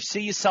 Do you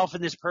see yourself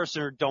in this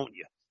person or don't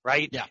you?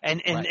 Right? Yeah.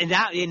 And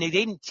they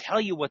didn't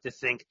tell you what to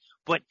think,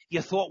 but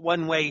you thought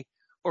one way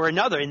or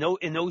another.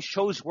 And those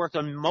shows worked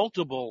on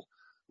multiple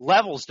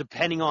levels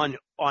depending on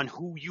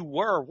who you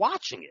were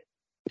watching it.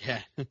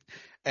 Yeah.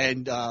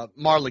 And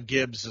Marla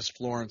Gibbs as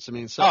Florence. I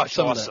mean, some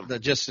awesome. of the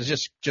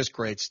just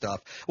great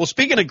stuff. Well,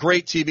 speaking of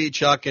great TV,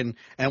 Chuck, and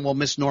we'll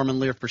miss Norman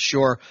Lear for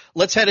sure.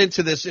 Let's head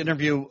into this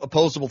interview,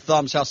 Opposable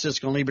Thumbs, how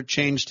Siskel and Ebert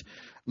changed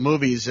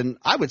movies, and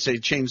I would say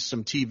changed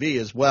some TV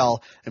as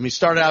well. And we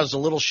started out as a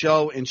little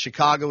show in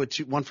Chicago with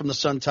one from the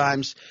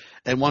Sun-Times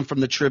and one from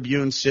the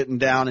Tribune sitting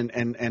down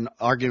and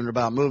arguing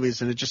about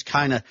movies. And it just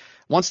kind of,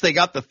 once they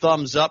got the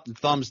thumbs up and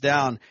thumbs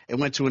down, it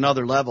went to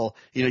another level.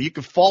 You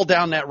could fall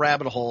down that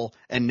rabbit hole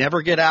and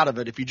never get out of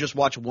it if you just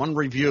watch one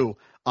review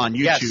on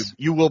YouTube. Yes.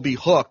 You will be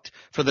hooked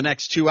for the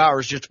next 2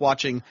 hours just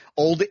watching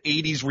old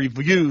 80s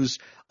reviews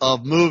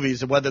of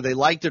movies and whether they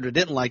liked it or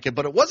didn't like it.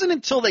 But it wasn't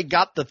until they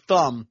got the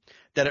thumb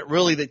that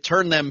that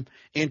turned them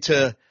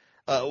into,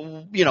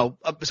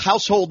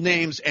 household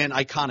names and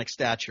iconic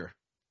stature.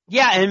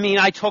 Yeah, I mean,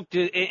 I talked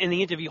in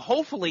the interview.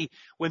 Hopefully,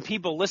 when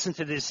people listen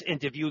to this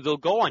interview, they'll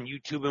go on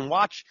YouTube and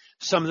watch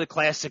some of the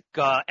classic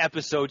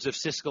episodes of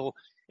Siskel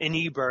and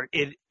Ebert.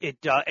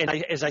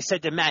 As I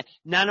said to Matt,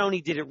 not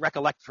only did it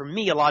recollect for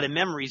me a lot of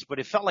memories, but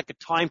it felt like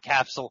a time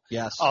capsule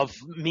of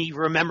me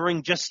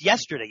remembering just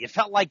yesterday. It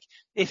felt like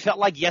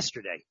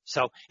yesterday.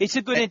 So it's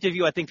a good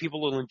interview. I think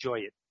people will enjoy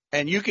it.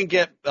 And you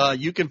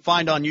can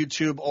find on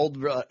YouTube old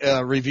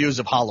reviews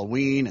of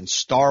Halloween and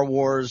Star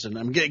Wars, and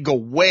I'm going to go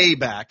way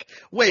back,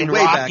 way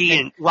back.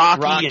 And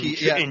Rocky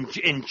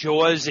and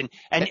Jaws, and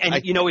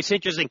it's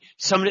interesting.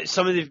 Some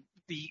of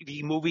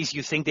the movies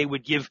you think they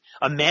would give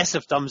a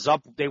massive thumbs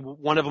up,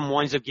 one of them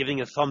winds up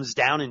giving a thumbs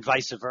down, and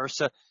vice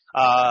versa.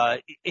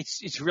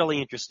 It's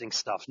really interesting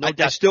stuff.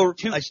 I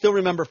still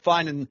remember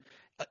finding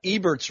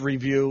Ebert's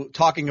review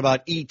talking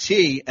about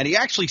E.T., and he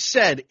actually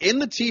said in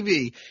the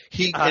TV,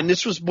 and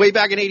this was way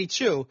back in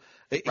 82,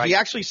 he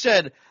actually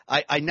said,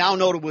 I now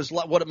know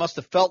what it must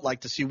have felt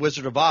like to see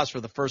Wizard of Oz for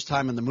the first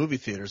time in the movie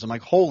theaters. I'm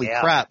like, holy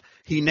crap,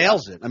 he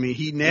nails it. I mean,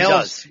 he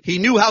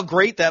knew how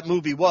great that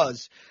movie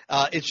was.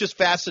 It's just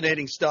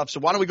fascinating stuff. So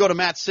why don't we go to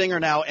Matt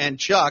Singer now and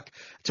Chuck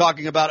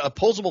talking about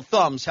Opposable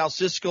Thumbs, how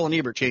Siskel and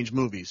Ebert changed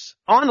movies.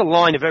 On the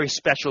line, a very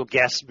special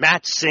guest,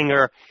 Matt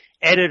Singer,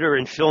 editor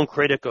and film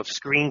critic of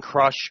Screen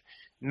Crush.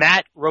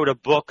 Matt wrote a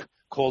book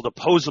called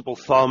Opposable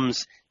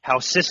Thumbs, How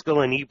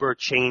Siskel and Ebert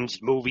Changed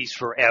Movies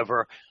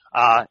Forever.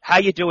 How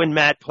you doing,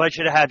 Matt?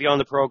 Pleasure to have you on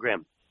the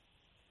program.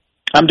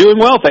 I'm doing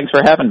well. Thanks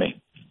for having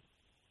me.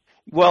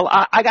 Well,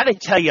 I got to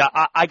tell you,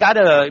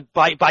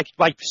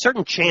 by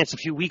certain chance, a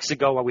few weeks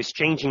ago, I was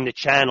changing the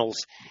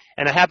channels,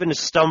 and I happened to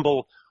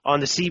stumble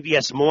on the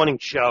CBS morning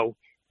show,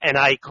 and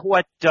I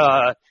caught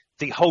the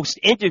host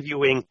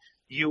interviewing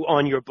you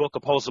on your book,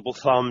 Opposable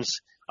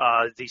Thumbs,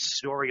 the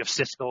story of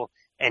Siskel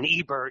and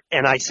Ebert.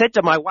 And I said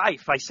to my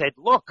wife,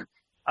 look,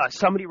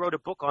 somebody wrote a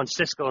book on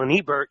Siskel and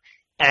Ebert,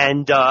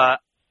 and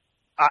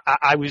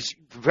I was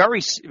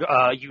very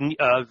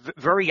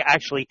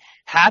actually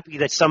happy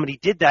that somebody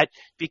did that,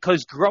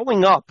 because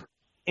growing up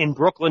in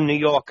Brooklyn, New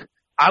York,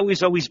 I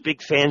was always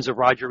big fans of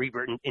Roger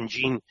Ebert and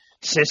Gene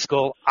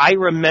Siskel. I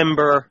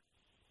remember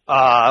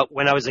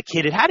when I was a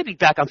kid, it had to be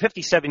back, I'm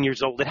 57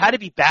 years old, it had to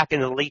be back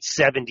in the late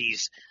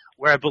 70s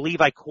where I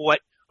believe I caught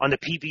on the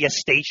PBS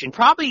station,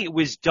 probably it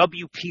was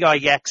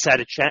WPIX at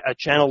a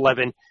Channel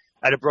 11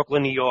 out of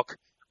Brooklyn, New York.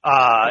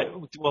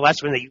 Well,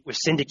 that's when they were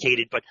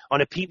syndicated, but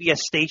on a PBS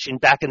station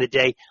back in the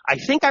day, I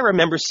think I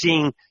remember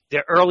seeing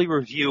their early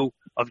review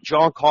of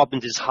John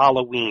Carpenter's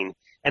Halloween.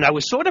 And I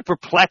was sort of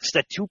perplexed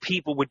that two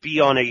people would be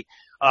on a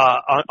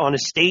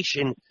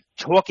station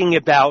talking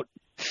about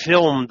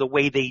film the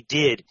way they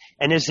did.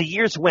 And as the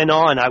years went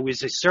on, I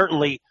was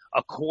certainly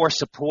a core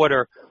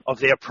supporter of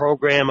their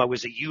program. I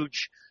was a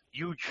huge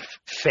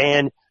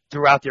fan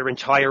throughout their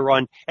entire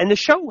run. And the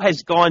show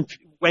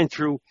went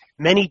through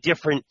many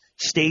different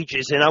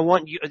stages. And I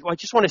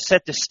just want to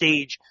set the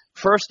stage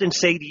first and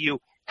say to you,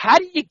 how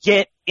did you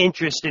get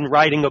interest in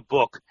writing a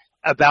book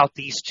about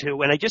these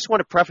two? And I just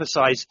want to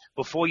preface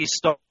before you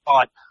start,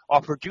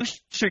 our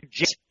producer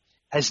Jess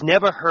has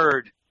never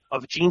heard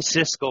of Gene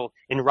Siskel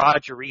and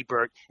Roger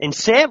Ebert. And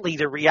sadly,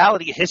 the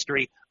reality of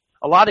history,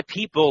 a lot of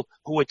people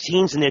who are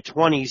teens in their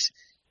 20s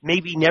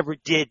maybe never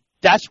did.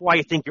 That's why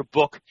I think your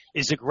book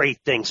is a great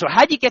thing. So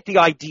how did you get the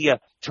idea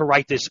to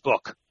write this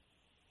book?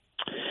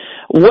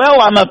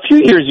 Well, I'm a few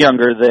years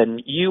younger than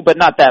you, but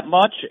not that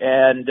much.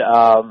 And,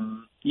 I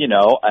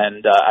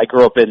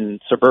grew up in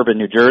suburban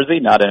New Jersey,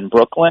 not in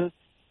Brooklyn.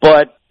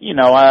 But,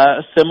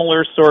 a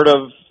similar sort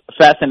of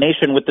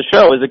fascination with the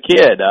show as a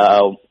kid.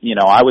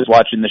 I was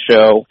watching the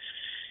show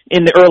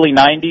in the early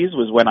 90s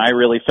was when I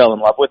really fell in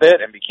love with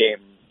it and became,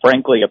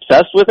 frankly,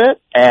 obsessed with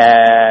it.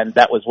 And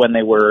that was when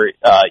they were,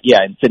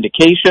 in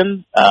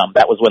syndication.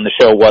 That was when the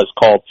show was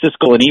called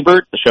Siskel and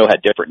Ebert. The show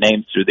had different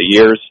names through the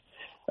years.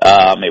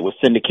 It was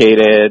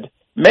syndicated,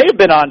 may have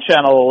been on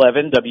Channel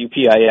 11,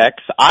 WPIX.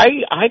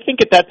 I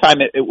think at that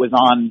time it was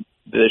on,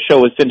 the show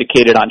was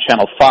syndicated on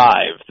Channel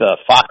 5, the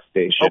Fox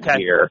station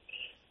here.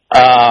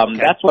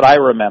 That's what I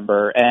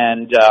remember.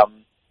 And,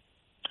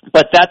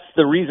 but that's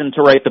the reason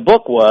to write the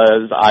book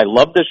was I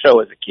loved the show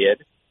as a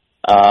kid.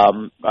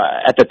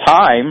 At the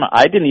time,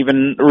 I didn't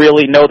even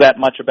really know that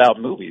much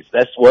about movies.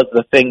 This was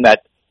the thing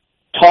that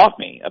taught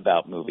me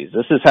about movies.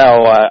 This is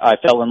how I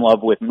fell in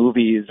love with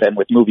movies and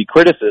with movie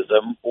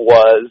criticism,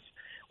 was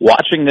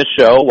watching this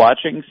show,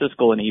 watching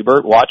Siskel and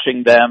Ebert,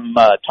 watching them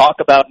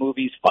talk about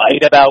movies,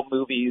 fight about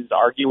movies,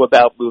 argue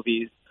about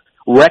movies,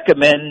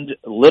 recommend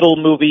little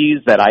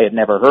movies that I had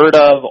never heard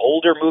of,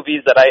 older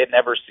movies that I had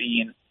never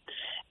seen.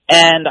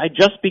 And I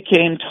just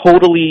became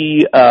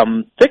totally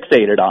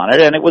fixated on it,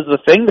 and it was the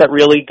thing that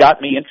really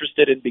got me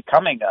interested in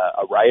becoming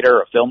a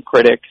writer, a film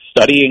critic,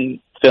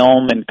 studying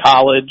film in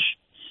college.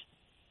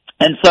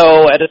 And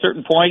so at a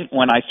certain point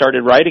when I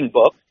started writing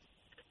books,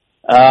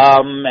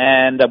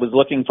 and I was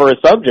looking for a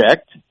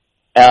subject,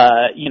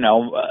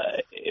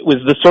 it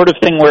was the sort of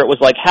thing where it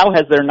was like, how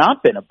has there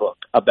not been a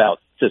book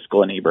about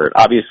Siskel and Ebert?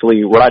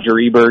 Obviously, Roger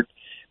Ebert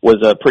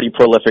was a pretty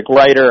prolific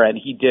writer, and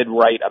he did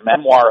write a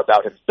memoir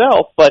about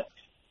himself, but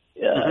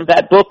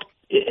that book,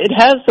 it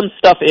has some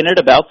stuff in it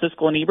about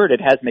Siskel and Ebert.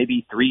 It has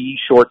maybe 3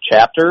 short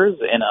chapters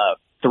in a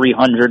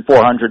 300,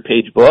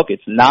 400-page book.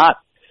 It's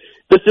not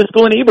the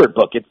Siskel and Ebert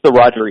book. It's the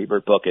Roger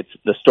Ebert book. It's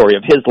the story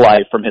of his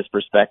life from his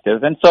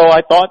perspective. And so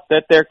I thought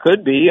that there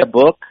could be a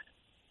book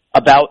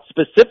about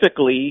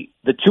specifically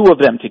the two of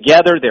them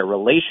together, their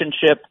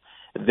relationship,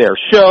 their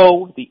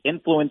show, the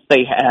influence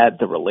they had,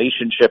 the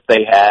relationship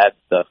they had,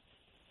 the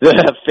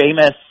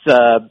famous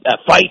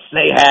fights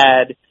they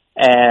had,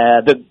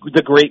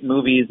 the great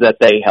movies that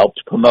they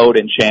helped promote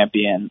and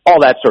champion, all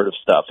that sort of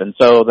stuff. And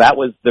so that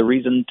was the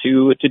reason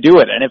to do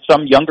it. And if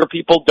some younger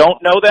people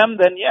don't know them,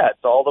 then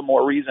it's all the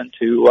more reason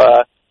to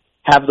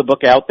have the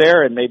book out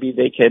there, and maybe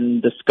they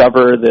can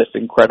discover this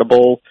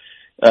incredible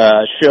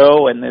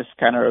show and this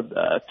kind of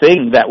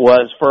thing that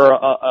was for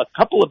a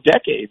couple of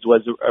decades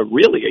was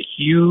really a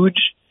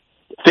huge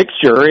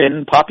fixture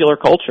in popular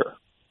culture.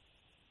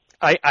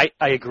 I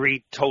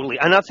agree totally.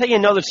 And I'll tell you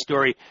another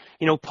story.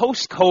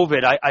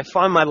 Post-COVID, I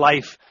find my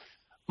life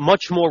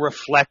much more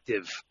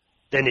reflective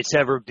than it's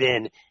ever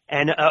been.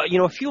 And,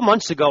 a few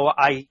months ago,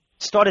 I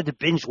started to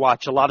binge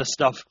watch a lot of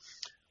stuff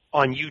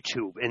on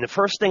YouTube. And the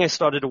first thing I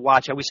started to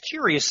watch, I was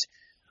curious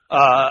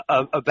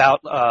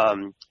about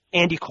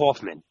Andy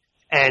Kaufman.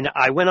 And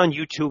I went on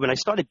YouTube and I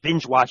started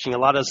binge watching a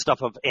lot of the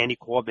stuff of Andy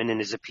Kaufman and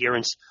his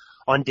appearance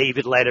on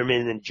David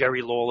Letterman and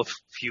Jerry Lawler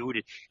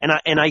feud. And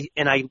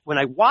I when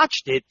I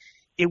watched it,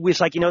 it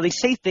was like, they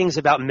say things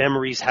about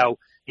memories, how,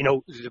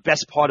 the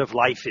best part of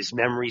life is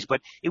memories,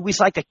 but it was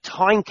like a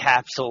time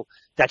capsule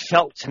that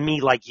felt to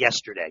me like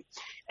yesterday.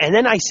 And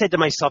then I said to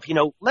myself,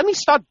 let me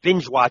start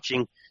binge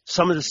watching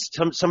some of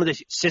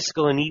the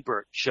Siskel and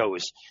Ebert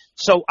shows.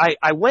 So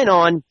I went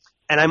on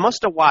and I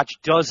must have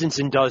watched dozens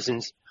and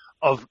dozens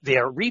of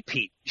their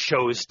repeat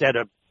shows that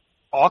are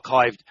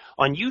archived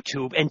on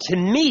YouTube. And to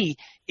me,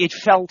 it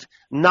felt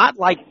not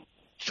like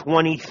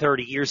 20,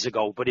 30 years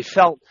ago, but it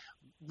felt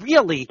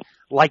really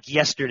like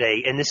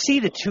yesterday. And to see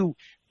the two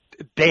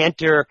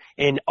banter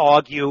and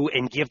argue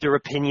and give their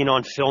opinion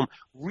on film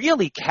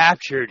really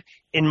captured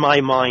in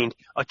my mind,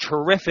 a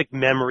terrific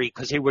memory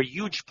because they were a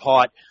huge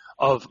part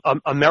of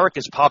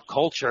America's pop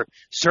culture,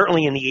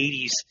 certainly in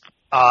the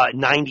 80s,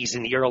 90s,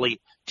 and the early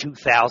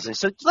 2000s.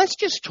 So let's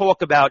just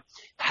talk about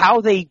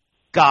how they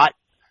got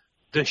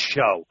the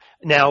show.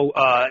 Now,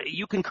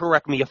 you can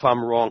correct me if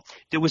I'm wrong.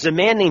 There was a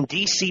man named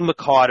D.C.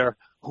 McCarter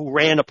who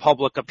ran a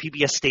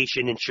PBS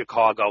station in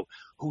Chicago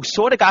who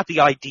sort of got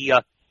the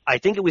idea, I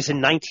think it was in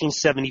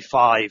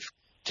 1975,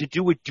 to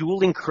do a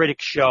dueling critic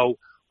show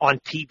on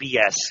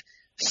PBS.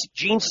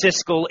 Gene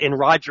Siskel and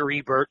Roger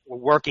Ebert were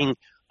working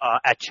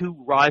at two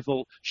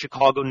rival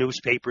Chicago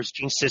newspapers,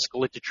 Gene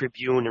Siskel at the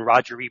Tribune and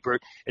Roger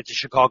Ebert at the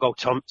Chicago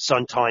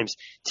Sun-Times.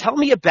 Tell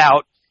me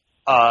about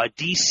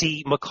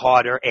D.C.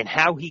 McCarter and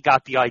how he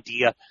got the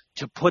idea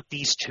to put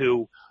these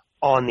two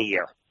on the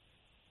air.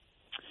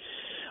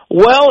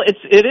 Well,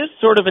 it is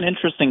sort of an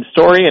interesting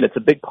story, and it's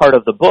a big part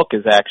of the book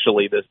is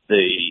actually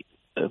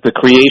the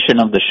creation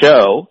of the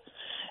show.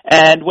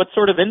 And what's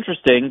sort of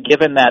interesting,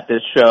 given that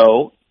this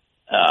show,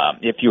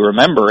 if you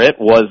remember it,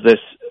 was this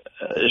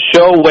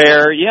show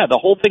where, the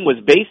whole thing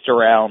was based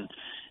around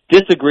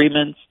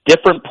disagreements,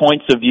 different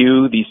points of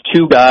view, these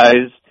two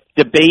guys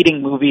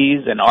debating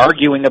movies and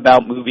arguing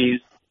about movies,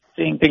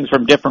 seeing things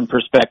from different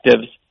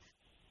perspectives.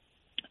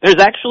 There's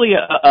actually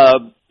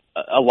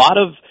a lot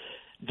of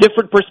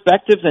different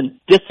perspectives and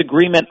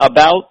disagreement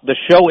about the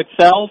show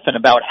itself and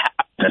about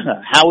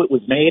how it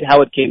was made,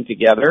 how it came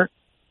together.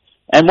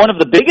 And one of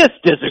the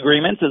biggest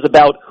disagreements is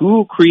about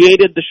who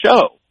created the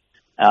show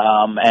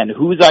and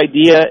whose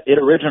idea it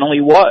originally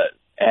was.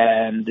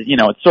 And,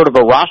 it's sort of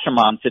a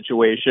Rashomon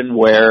situation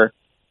where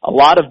a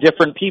lot of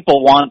different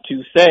people want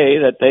to say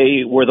that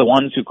they were the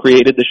ones who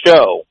created the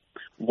show.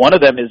 One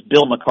of them is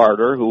Bill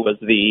McCarter, who was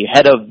the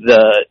head of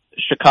the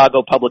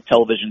Chicago public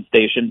television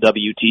station,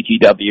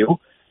 WTTW,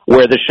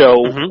 where the show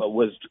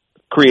was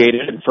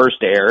created and first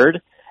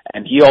aired.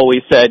 And he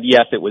always said,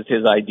 yes, it was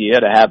his idea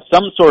to have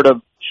some sort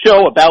of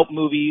show about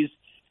movies,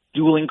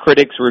 dueling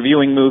critics,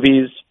 reviewing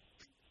movies.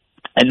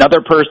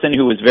 Another person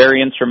who was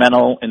very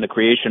instrumental in the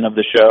creation of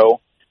the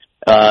show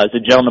is a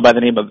gentleman by the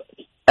name of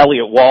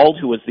Elliot Wald,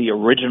 who was the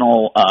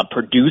original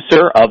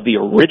producer of the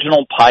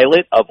original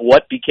pilot of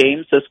what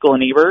became Siskel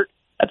and Ebert.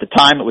 At the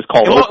time, it was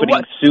called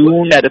Opening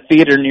Soon at a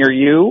Theater Near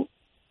You.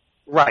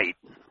 Right.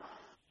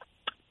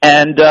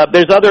 And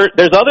there's others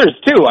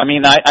too. I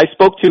mean, I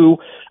spoke to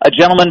a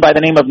gentleman by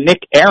the name of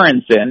Nick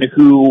Aronson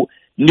who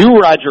knew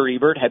Roger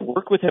Ebert, had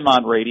worked with him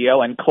on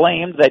radio, and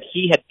claimed that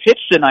he had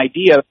pitched an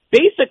idea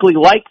basically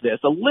like this,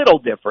 a little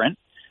different,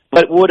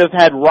 but would have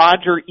had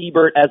Roger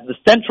Ebert as the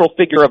central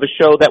figure of a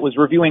show that was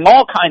reviewing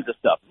all kinds of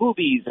stuff,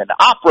 movies and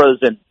operas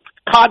and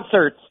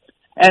concerts,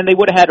 and they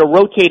would have had a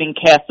rotating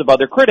cast of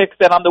other critics,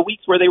 and on the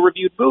weeks where they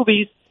reviewed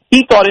movies,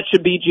 he thought it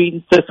should be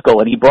Gene Siskel,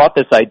 and he brought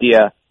this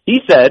idea,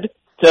 he said,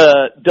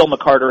 to Bill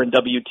McCarter and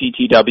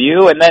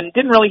WTTW, and then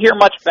didn't really hear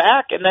much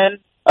back, and then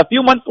a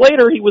few months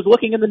later, he was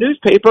looking in the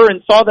newspaper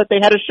and saw that they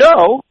had a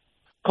show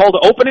called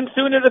Opening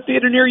Soon at a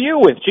Theater Near You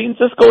with Gene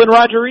Siskel and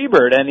Roger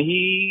Ebert, and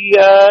he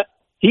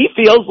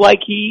feels like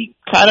he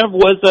kind of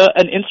was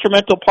an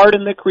instrumental part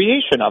in the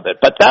creation of it.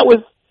 But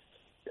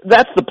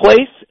that's the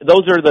place.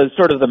 Those are the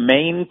sort of the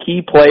main key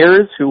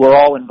players who were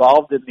all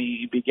involved in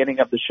the beginning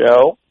of the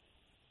show.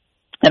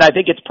 And I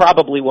think it's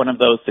probably one of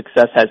those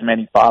success has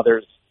many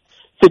fathers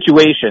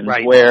situations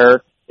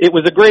where it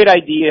was a great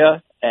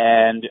idea,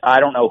 and I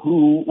don't know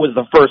who was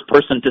the first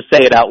person to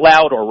say it out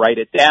loud or write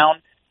it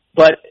down,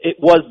 but it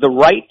was the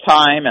right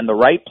time and the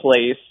right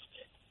place,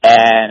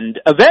 and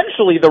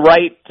eventually the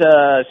right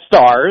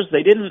stars.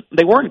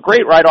 They weren't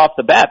great right off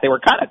the bat. They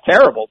were kind of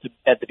terrible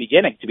at the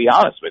beginning, to be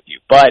honest with you,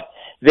 but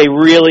they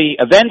really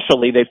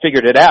eventually they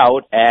figured it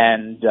out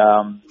and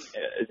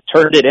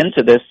turned it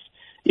into this.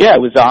 Yeah,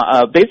 it was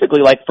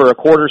basically like for a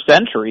quarter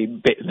century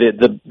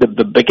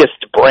the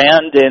biggest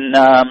brand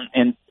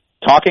in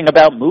talking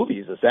about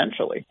movies,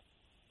 essentially.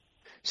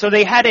 So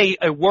they had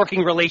a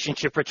working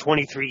relationship for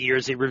 23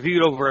 years. They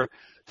reviewed over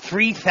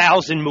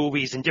 3,000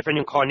 movies in different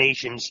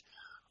incarnations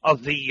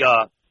of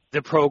the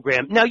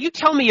program. Now, you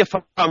tell me if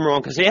I'm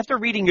wrong, because after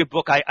reading your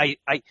book, I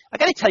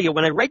got to tell you,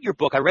 when I read your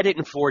book, I read it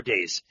in 4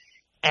 days.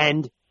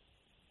 And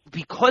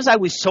because I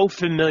was so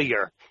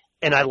familiar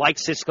and I like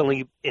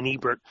Siskel and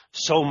Ebert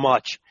so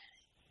much,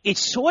 it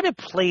sort of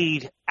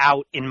played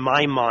out in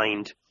my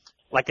mind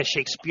like a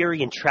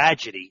Shakespearean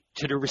tragedy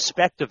to the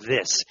respect of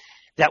this,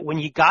 that when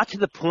you got to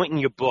the point in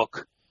your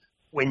book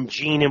when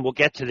Gene, and we'll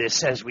get to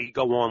this as we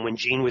go on, when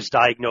Gene was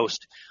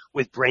diagnosed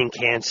with brain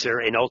cancer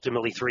and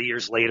ultimately 3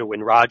 years later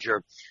when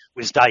Roger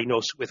was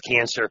diagnosed with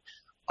cancer,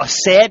 a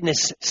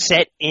sadness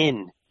set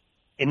in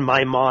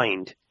my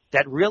mind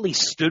that really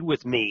stood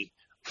with me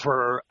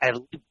for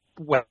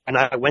when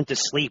I went to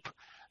sleep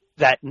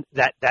that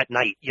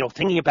night,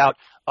 thinking about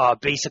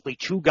basically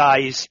two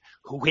guys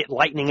who hit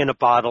lightning in a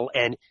bottle.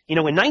 And, in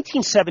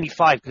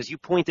 1975, because you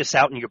point this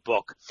out in your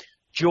book,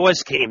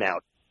 Jaws came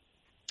out,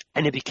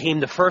 and it became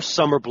the first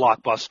summer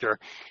blockbuster,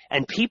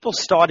 and people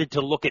started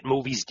to look at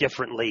movies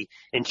differently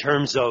in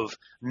terms of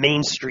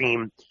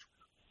mainstream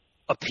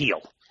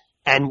appeal.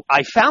 And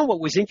I found what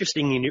was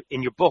interesting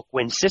in your book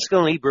when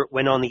Siskel and Ebert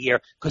went on the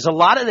air, because a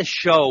lot of the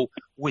show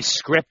was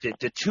scripted.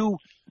 The two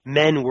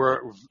men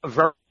were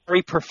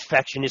very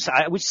perfectionists.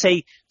 I would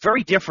say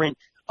very different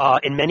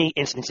in many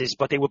instances,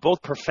 but they were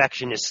both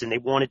perfectionists and they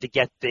wanted to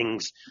get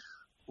things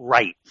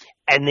right.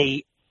 And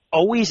they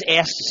always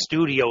asked the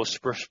studios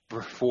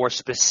for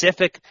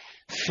specific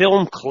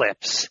film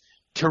clips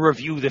to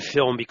review the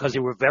film because they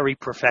were very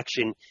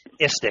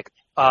perfectionistic.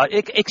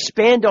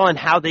 Expand on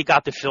how they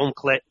got the film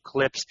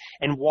clips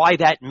and why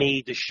that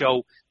made the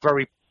show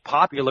very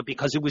popular,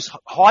 because it was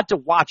hard to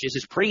watch. This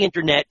is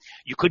pre-internet.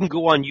 You couldn't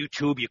go on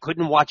YouTube. You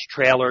couldn't watch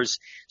trailers.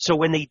 So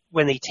when they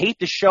taped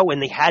the show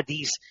and they had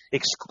these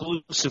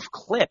exclusive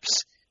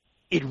clips,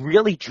 it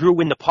really drew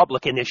in the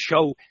public, and the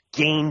show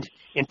gained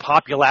in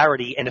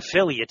popularity and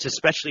affiliates,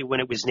 especially when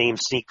it was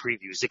named Sneak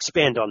Previews.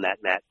 Expand on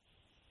that, Matt.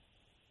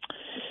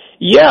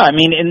 Yeah, I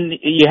mean,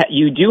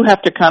 you do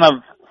have to kind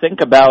of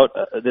think about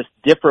this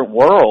different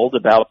world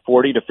about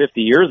 40 to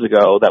 50 years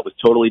ago that was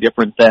totally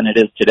different than it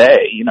is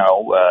today.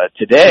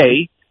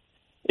 Today,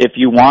 if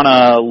you want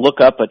to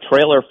look up a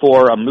trailer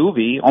for a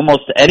movie,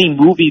 almost any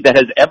movie that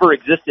has ever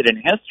existed in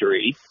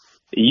history,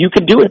 you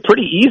can do it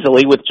pretty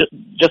easily with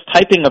just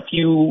typing a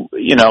few,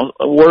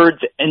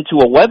 words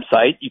into a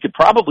website. You could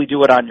probably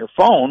do it on your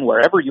phone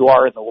wherever you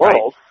are in the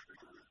world.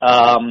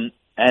 Right.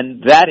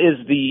 And that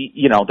is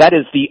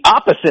the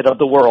opposite of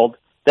the world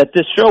that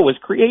this show was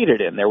created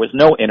in. There was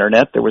no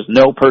internet, there was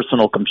no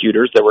personal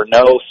computers, there were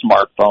no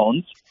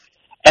smartphones,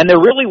 and there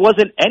really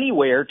wasn't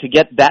anywhere to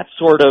get that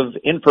sort of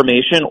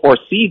information or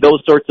see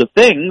those sorts of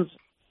things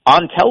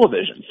on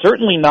television.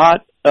 Certainly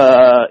not,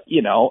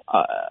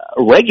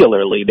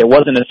 regularly. There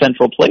wasn't a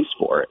central place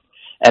for it.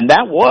 And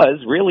that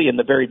was really, in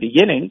the very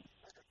beginning,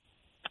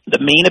 the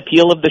main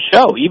appeal of the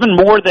show, even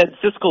more than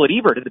Siskel and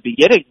Ebert at the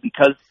beginning,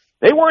 because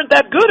they weren't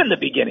that good in the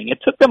beginning.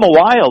 It took them a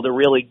while to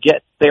really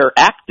get their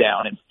act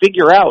down and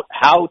figure out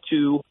how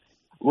to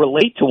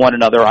relate to one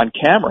another on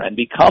camera and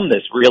become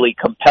this really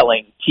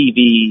compelling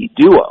TV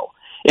duo.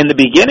 In the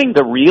beginning,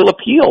 the real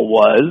appeal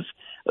was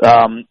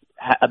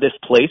this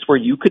place where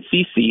you could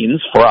see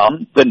scenes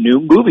from the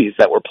new movies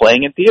that were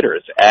playing in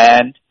theaters.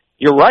 And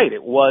you're right,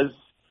 it was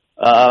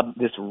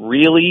this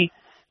really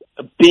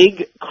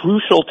big,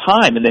 crucial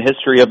time in the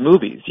history of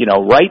movies.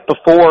 Right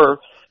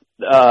before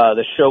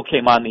the show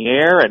came on the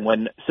air, and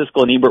when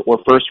Siskel and Ebert were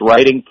first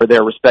writing for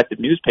their respective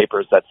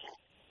newspapers, that's,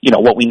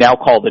 what we now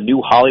call the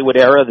New Hollywood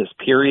era, this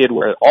period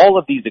where all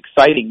of these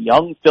exciting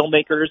young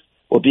filmmakers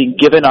were being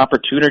given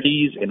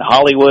opportunities in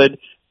Hollywood,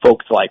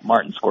 folks like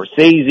Martin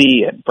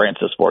Scorsese and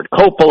Francis Ford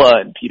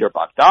Coppola and Peter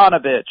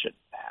Bogdanovich and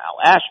Hal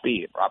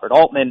Ashby and Robert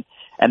Altman,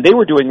 and they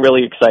were doing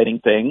really exciting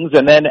things.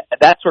 And then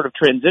that sort of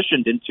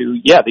transitioned into,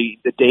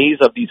 the days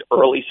of these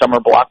early summer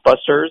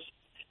blockbusters,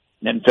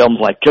 and films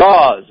like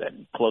Jaws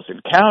and Close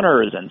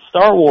Encounters and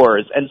Star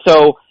Wars. And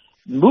so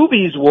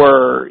movies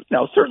were,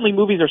 certainly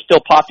movies are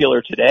still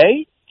popular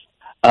today.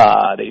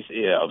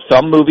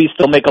 Some movies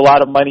still make a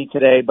lot of money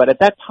today, but at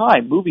that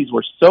time, movies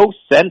were so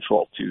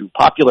central to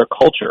popular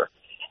culture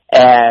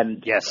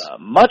and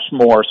much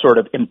more sort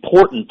of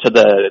important to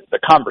the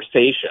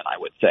conversation, I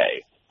would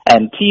say.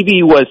 And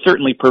TV was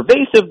certainly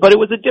pervasive, but it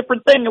was a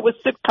different thing. It was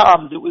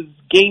sitcoms, it was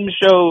game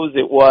shows,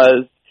 there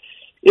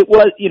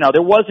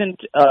wasn't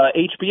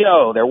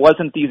HBO, there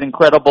wasn't these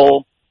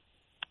incredible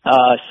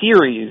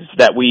series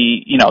that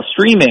we,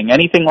 streaming,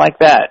 anything like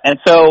that. And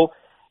so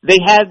they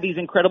had these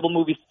incredible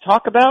movies to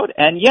talk about,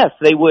 and yes,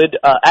 they would,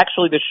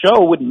 actually the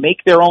show would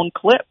make their own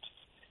clips.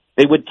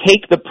 They would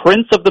take the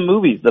prints of the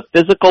movies, the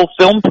physical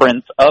film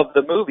prints of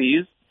the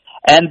movies,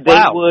 and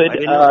they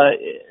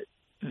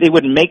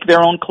would make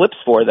their own clips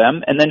for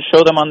them and then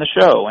show them on the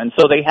show. And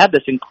so they had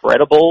this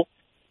incredible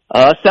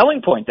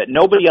selling point that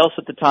nobody else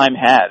at the time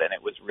had, and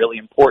it was really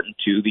important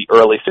to the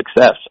early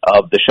success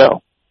of the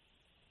show.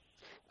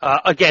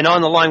 Again,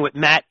 on the line with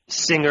Matt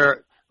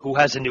Singer, who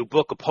has a new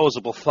book,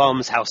 Opposable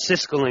Thumbs, How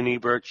Siskel and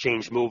Ebert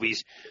Changed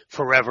Movies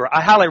Forever.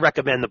 I highly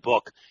recommend the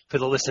book for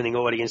the listening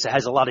audience. It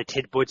has a lot of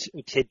tidbits,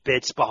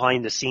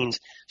 behind-the-scenes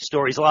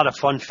stories, a lot of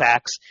fun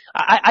facts.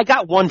 I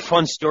got one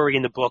fun story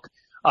in the book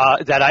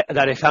that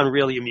I found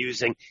really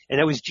amusing, and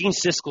it was Gene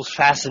Siskel's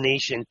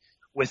fascination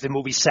with the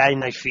movie Saturday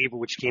Night Fever,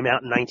 which came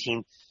out in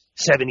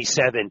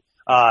 1977.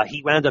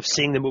 He wound up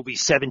seeing the movie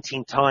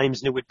 17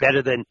 times, knew it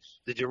better than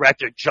the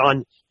director,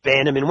 John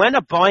Barnum, and wound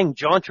up buying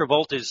John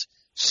Travolta's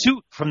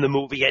suit from the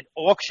movie at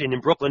auction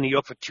in Brooklyn, New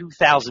York for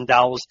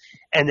 $2,000,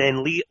 and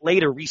then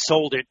later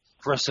resold it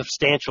for a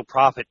substantial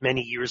profit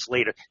many years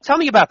later. Tell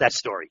me about that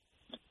story.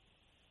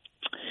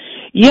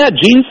 Yeah,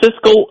 Gene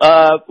Siskel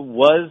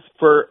was,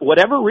 for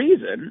whatever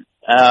reason,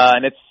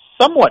 and it's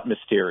somewhat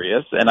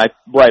mysterious, and I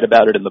write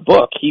about it in the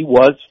book, he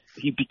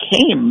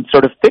became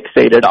sort of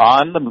fixated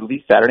on the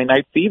movie Saturday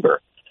Night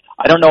Fever.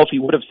 I don't know if he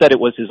would have said it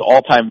was his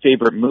all-time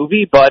favorite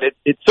movie, but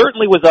it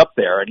certainly was up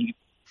there, and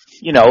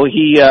you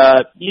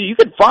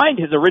could find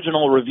his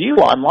original review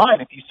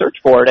online if you search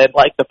for it, and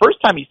like the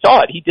first time he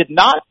saw it, he did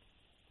not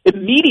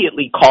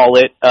immediately call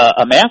it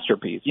a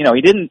masterpiece. You know,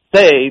 he didn't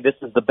say this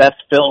is the best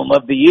film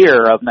of the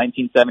year of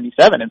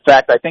 1977. In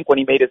fact, I think when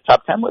he made his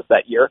top 10 list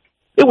that year,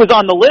 it was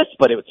on the list,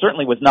 but it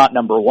certainly was not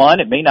number one.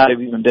 It may not have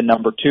even been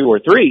number 2 or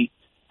 3.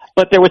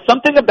 But there was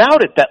something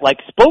about it that, like,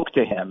 spoke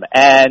to him,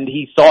 and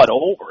he saw it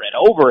over and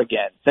over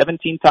again,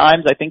 17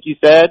 times, I think you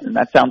said, and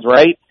that sounds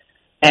right.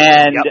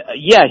 And,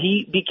 yeah,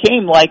 he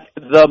became, like,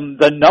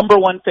 the number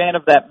one fan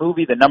of that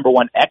movie, the number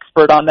one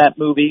expert on that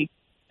movie.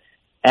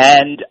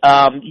 And,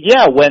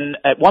 yeah, when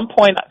at one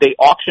point they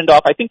auctioned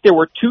off, I think there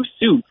were 2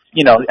 suits.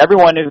 You know,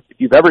 everyone, if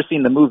you've ever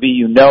seen the movie,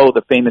 you know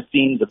the famous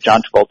scenes of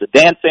John Travolta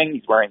dancing.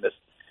 He's wearing this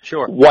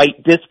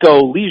white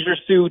disco leisure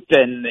suit,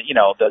 and, you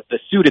know, the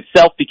suit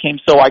itself became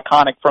so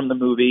iconic from the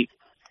movie.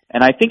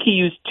 And I think he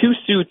used 2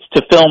 suits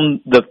to film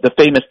the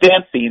famous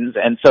dance scenes,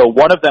 and so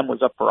one of them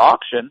was up for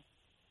auction.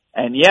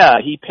 And, yeah,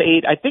 he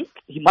paid, I think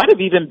he might have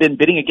even been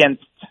bidding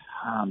against,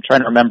 I'm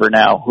trying to remember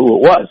now who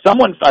it was.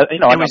 Someone, you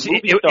know,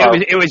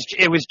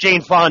 it was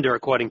Jane Fonda,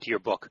 according to your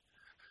book.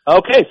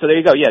 Okay, so there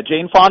you go. Yeah,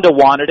 Jane Fonda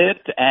wanted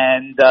it,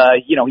 and,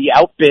 you know, he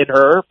outbid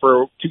her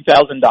for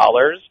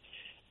 $2,000.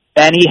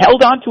 And he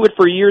held on to it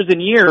for years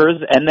and years,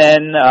 and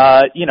then,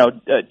 you know,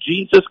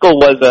 Gene Siskel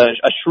was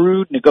a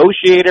shrewd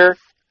negotiator.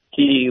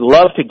 He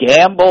loved to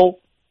gamble.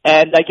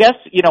 And I guess,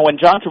 you know, when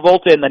John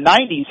Travolta in the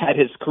 90s had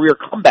his career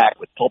comeback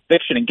with Pulp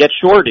Fiction and Get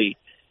Shorty,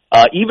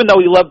 even though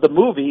he loved the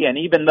movie and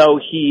even though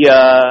he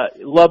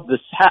loved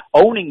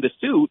owning the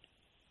suit,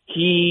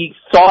 he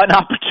saw an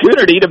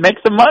opportunity to make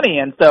some money.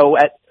 And so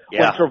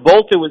when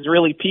Travolta was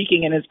really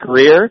peaking in his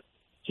career,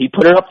 he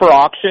put it up for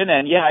auction,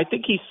 and, yeah, I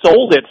think he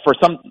sold it for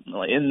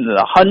in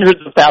the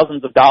hundreds of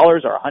thousands of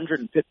dollars or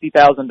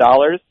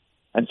 $150,000.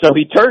 And so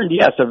he turned,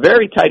 yes, a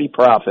very tidy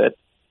profit.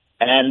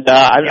 And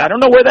I don't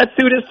know where that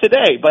suit is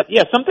today, but,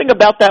 yeah, something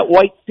about that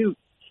white suit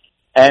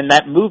and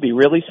that movie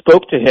really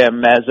spoke to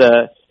him as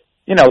a,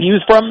 you know,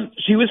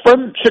 she was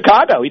from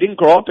Chicago. He didn't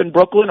grow up in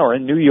Brooklyn or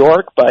in New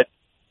York, but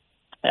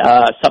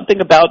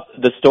something about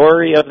the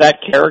story of that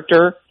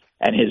character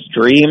and his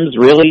dreams,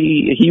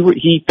 really, he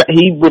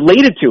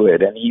related to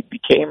it, and he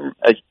became,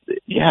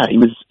 he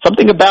was,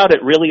 something about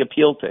it really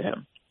appealed to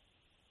him.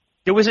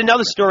 There was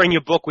another story in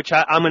your book, which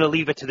I'm going to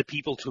leave it to the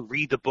people to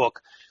read the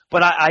book,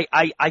 but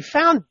I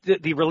found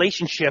the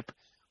relationship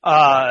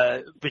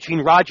between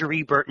Roger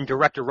Ebert and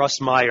director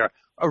Russ Meyer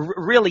a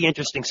really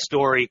interesting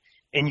story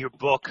in your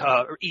book.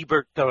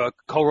 Ebert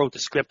co-wrote the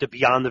script of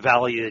Beyond the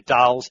Valley of the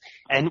Dolls,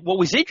 and what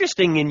was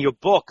interesting in your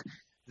book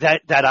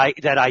that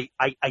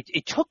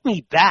it took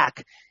me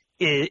back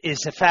is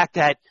the fact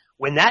that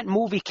when that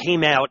movie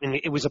came out, and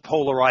it was a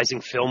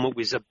polarizing film, it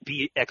was a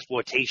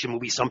B-exploitation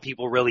movie. Some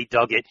people really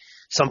dug it,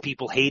 some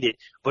people hate it.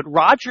 But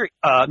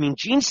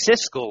Gene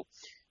Siskel,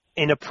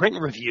 in a print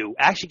review,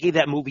 actually gave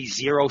that movie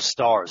 0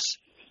 stars,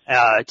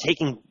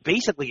 taking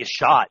basically a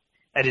shot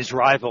at his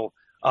rival,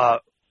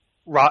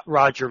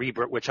 Roger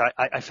Ebert, which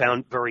I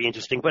found very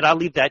interesting. But I'll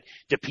leave that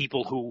to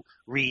people who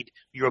read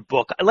your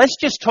book. Let's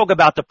just talk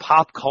about the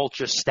pop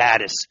culture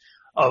status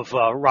of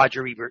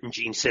Roger Ebert and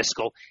Gene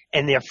Siskel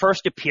and their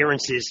first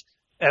appearances,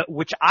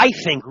 which I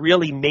think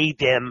really made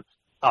them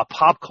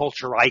pop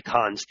culture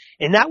icons.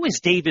 And that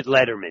was David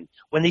Letterman.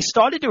 When they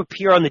started to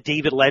appear on the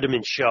David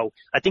Letterman show,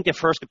 I think their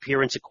first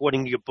appearance,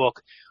 according to your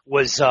book,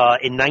 was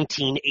in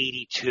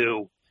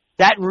 1982.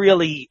 That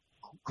really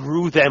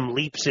grew them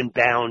leaps and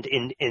bounds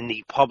in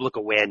the public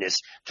awareness.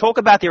 Talk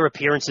about their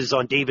appearances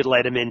on David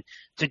Letterman,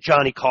 to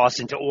Johnny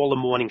Carson, to all the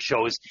morning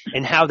shows,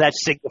 and how that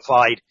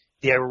signified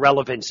their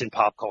relevance in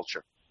pop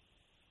culture.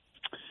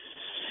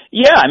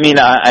 Yeah, I mean,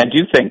 I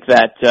do think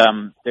that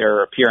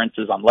their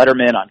appearances on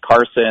Letterman, on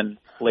Carson,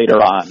 later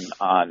on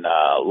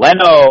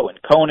Leno and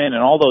Conan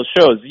and all those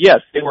shows,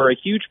 yes, they were a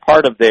huge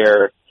part of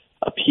their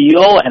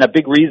appeal and a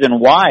big reason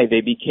why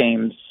they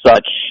became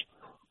such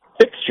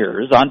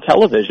fixtures on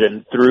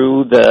television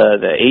through the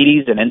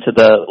 80s and into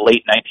the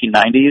late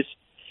 1990s.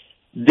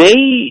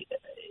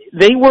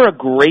 They were a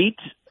great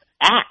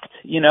act,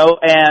 you know,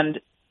 and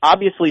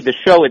obviously the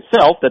show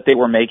itself that they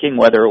were making,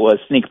 whether it was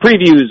sneak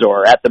previews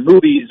or at the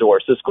movies or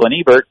Siskel and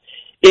Ebert,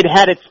 it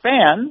had its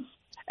fans,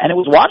 and it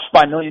was watched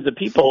by millions of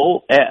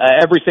people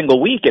every single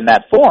week in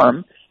that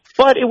form,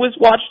 but it was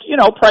watched, you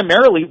know,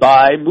 primarily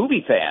by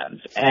movie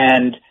fans.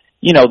 And,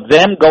 you know,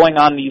 them going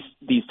on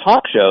these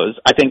talk shows,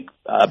 I think,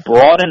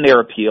 broaden their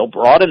appeal,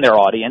 broaden their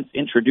audience,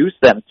 introduce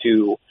them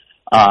to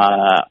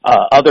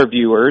other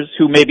viewers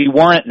who maybe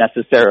weren't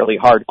necessarily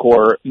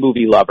hardcore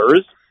movie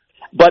lovers,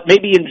 but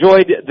maybe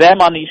enjoyed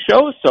them on these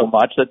shows so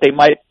much that they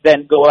might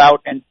then go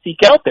out and seek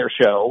out their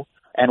show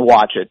and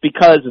watch it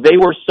because they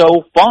were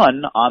so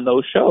fun on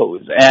those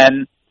shows.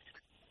 And,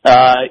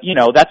 you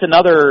know, that's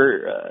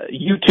another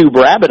YouTube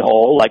rabbit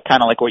hole, like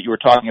kind of like what you were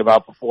talking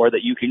about before,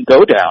 that you can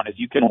go down, is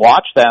you can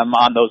watch them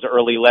on those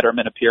early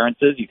Letterman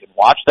appearances. You can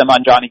watch them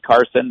on Johnny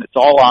Carson. It's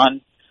all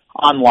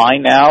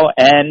online now,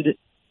 and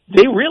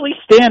they really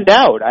stand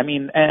out. I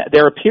mean,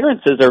 their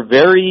appearances are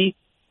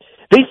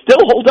they still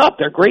hold up.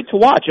 They're great to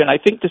watch. And I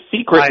think the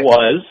secret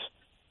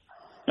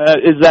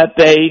is that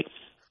they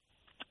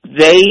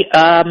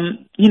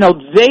you know,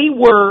 they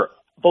were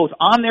both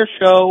on their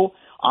show,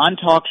 on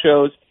talk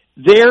shows,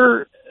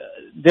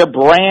 their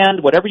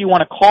brand, whatever you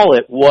want to call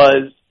it,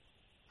 was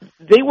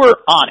they were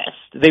honest.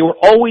 They were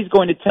always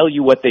going to tell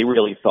you what they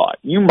really thought.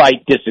 You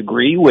might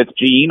disagree with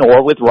Gene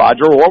or with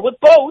Roger or with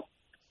both,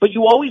 but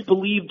you always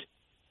believed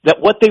that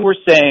what they were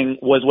saying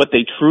was what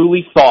they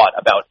truly thought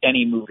about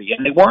any movie,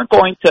 and they weren't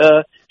going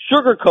to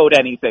sugarcoat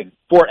anything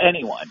for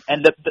anyone.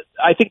 And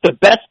I think the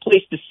best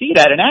place to see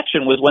that in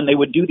action was when they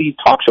would do these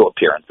talk show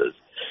appearances,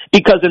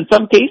 because in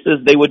some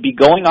cases they would be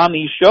going on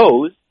these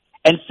shows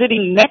and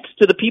sitting next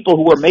to the people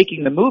who were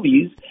making the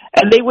movies,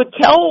 and they would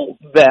tell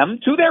them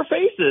to their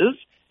faces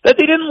that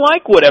they didn't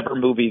like whatever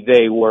movie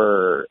they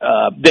were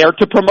there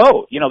to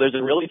promote. You know, there's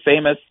a really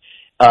famous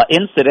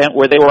incident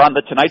where they were on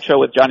The Tonight Show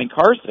with Johnny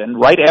Carson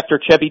right after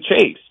Chevy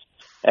Chase.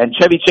 And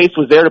Chevy Chase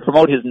was there to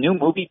promote his new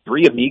movie,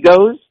 Three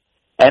Amigos.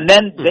 And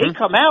then they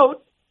come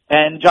out,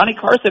 and Johnny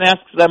Carson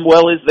asks them,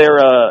 well, is there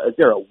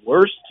a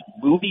worst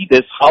movie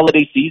this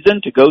holiday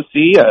season to go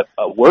see,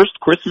 a worst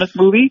Christmas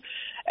movie?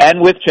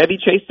 And with Chevy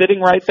Chase sitting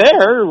right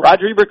there,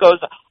 Roger Ebert goes,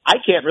 I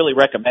can't really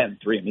recommend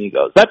Three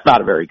Amigos. That's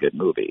not a very good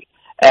movie.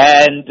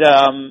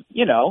 And,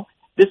 you know,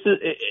 this is,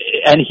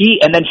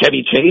 and then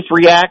Chevy Chase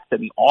reacts,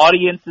 and the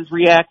audience is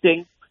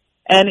reacting.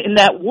 And in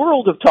that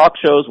world of talk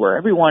shows where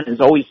everyone is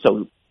always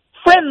so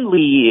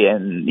friendly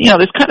and, you know,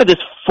 there's kind of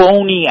this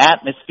phony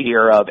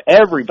atmosphere of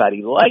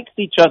everybody likes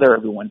each other,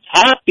 everyone's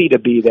happy to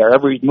be there,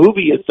 every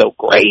movie is so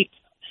great.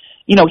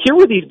 You know, here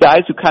were these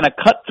guys who kind of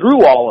cut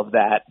through all of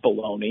that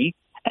baloney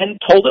and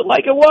told it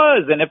like it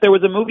was. And if there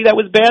was a movie that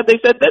was bad, they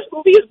said, this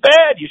movie is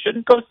bad, you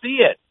shouldn't go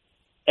see it.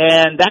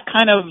 And that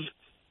kind of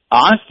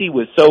honesty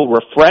was so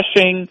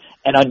refreshing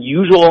and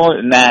unusual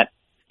in that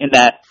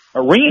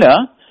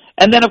arena.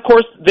 And then, of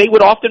course, they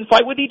would often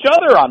fight with each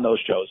other on those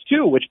shows,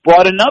 too, which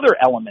brought another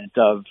element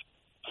of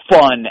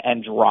fun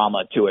and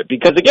drama to it.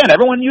 Because, again,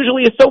 everyone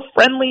usually is so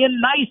friendly and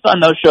nice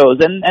on those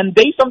shows, and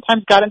they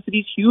sometimes got into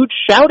these huge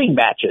shouting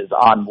matches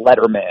on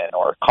Letterman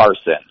or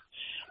Carson.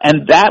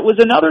 And that was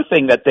another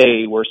thing that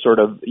they were sort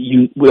of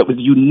that was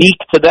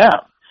unique to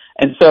them.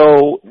 And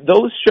so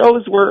those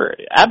shows were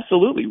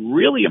absolutely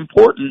really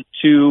important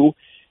to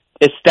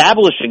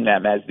establishing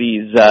them as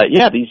these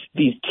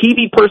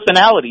TV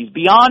personalities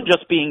beyond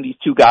just being these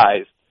two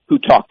guys who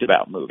talked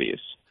about movies.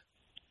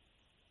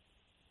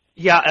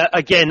 Yeah,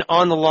 again,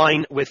 on the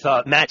line with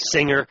Matt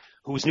Singer,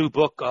 whose new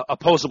book,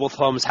 Opposable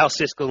Thumbs, How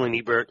Siskel and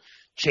Ebert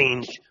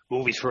Changed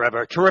Movies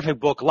Forever. Terrific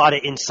book, a lot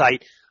of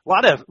insight, a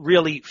lot of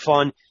really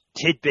fun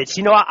tidbits.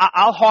 You know,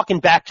 I'll harken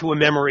back to a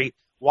memory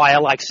why I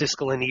like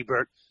Siskel and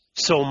Ebert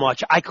so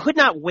much. I could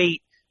not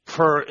wait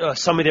for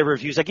some of their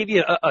reviews. I'll give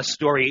you a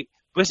story.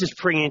 This is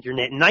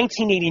pre-internet. In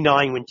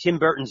 1989, when Tim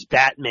Burton's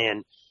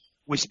Batman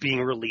was being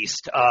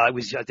released, it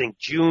was, I think,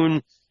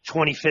 June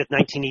 25th,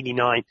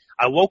 1989.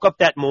 I woke up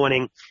that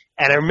morning,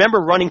 and I remember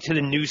running to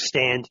the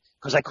newsstand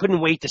because I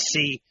couldn't wait to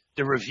see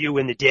the review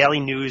in the Daily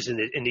News and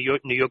in the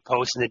New York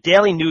Post. In the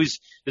Daily News,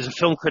 there's a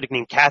film critic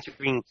named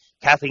Kathleen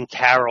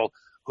Carroll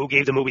who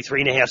gave the movie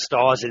 3.5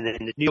 stars, and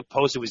in the New York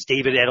Post, it was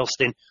David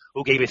Edelstein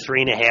who gave it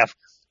 3.5.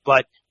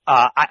 But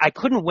I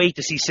couldn't wait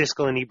to see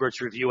Siskel and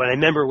Ebert's review. And I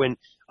remember when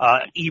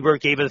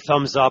Ebert gave it a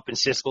thumbs up and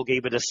Siskel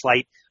gave it a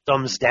slight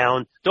thumbs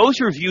down. Those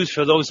reviews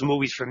for those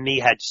movies for me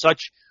had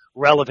such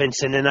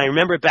relevance. And then I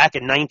remember back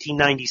in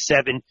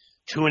 1997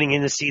 tuning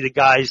in to see the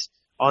guys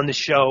on the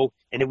show,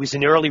 and it was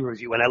an early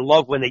review. And I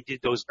love when they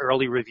did those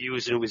early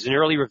reviews. And it was an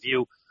early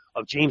review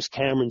of James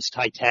Cameron's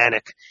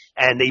Titanic,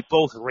 and they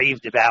both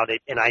raved about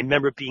it. And I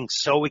remember being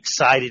so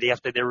excited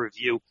after their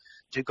review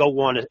to go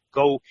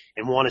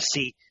and want to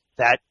see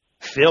that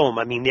film.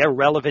 I mean, their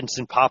relevance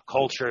in pop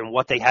culture and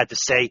what they had to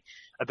say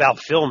about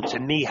film, to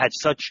me, had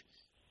such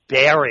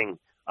bearing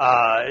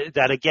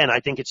that, again, I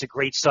think it's a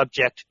great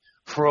subject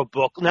for a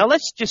book. Now,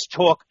 let's just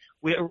talk.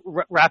 We're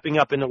wrapping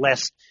up in the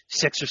last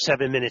 6 or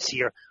 7 minutes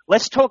here.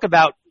 Let's talk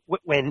about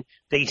when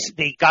they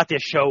got their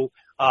show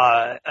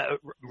morphed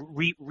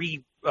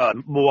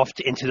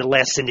into the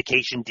last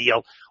syndication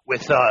deal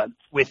with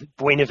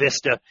Buena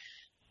Vista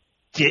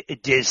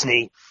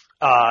Disney,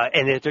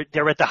 and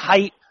they're at the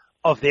height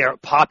of their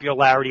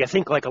popularity. I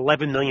think like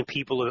 11 million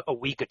people a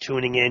week are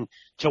tuning in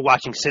to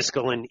watching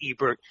Siskel and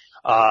Ebert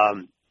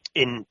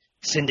in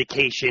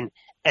syndication.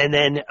 And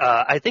then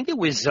I think it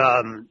was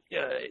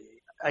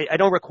I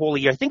don't recall a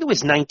year. I think it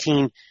was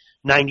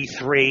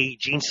 1993.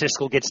 Gene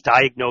Siskel gets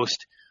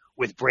diagnosed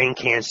with brain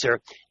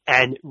cancer,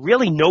 and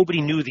really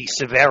nobody knew the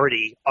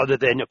severity other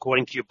than,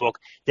 according to your book,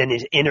 than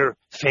his inner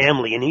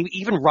family. And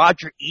even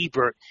Roger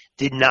Ebert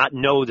did not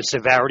know the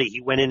severity. He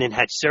went in and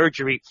had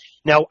surgery.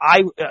 Now,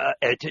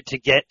 to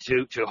get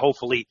to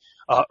hopefully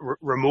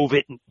remove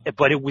it,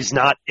 but it was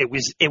not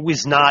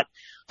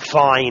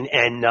fine.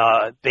 And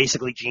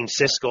basically, Gene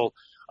Siskel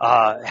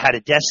had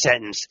a death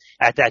sentence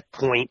at that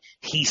point.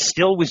 He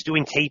still was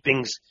doing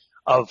tapings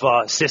of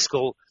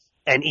Siskel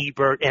and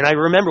Ebert. And I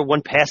remember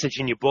one passage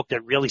in your book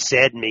that really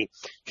saddened me.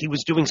 He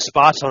was doing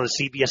spots on the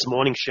CBS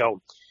morning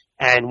show,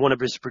 and one of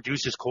his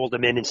producers called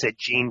him in and said,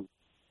 Gene,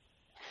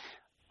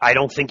 I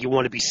don't think you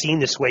want to be seen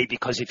this way,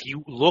 because if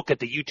you look at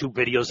the YouTube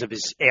videos of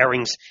his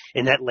airings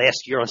in that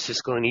last year on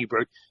Siskel and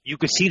Ebert, you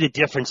could see the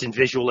difference in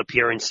visual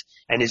appearance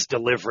and his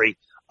delivery.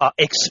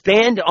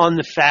 Expand on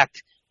the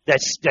fact that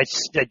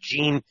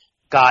Gene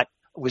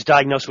was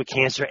diagnosed with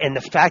cancer, and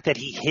the fact that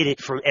he hid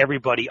it from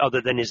everybody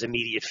other than his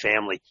immediate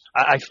family.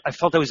 I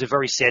felt that was a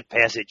very sad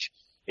passage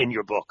in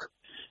your book.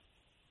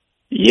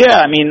 Yeah,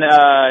 I mean,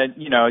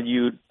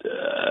 you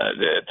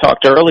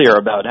talked earlier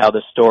about how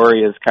the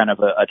story is kind of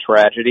a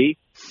tragedy,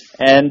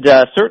 and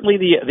certainly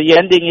the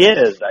ending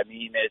is. I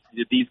mean,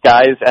 these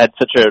guys had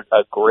such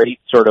a great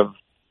sort of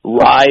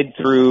ride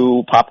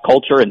through pop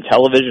culture and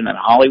television and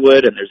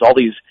Hollywood, and there's all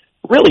these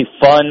really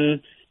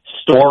fun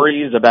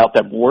stories about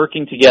them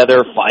working together,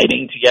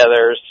 fighting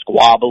together,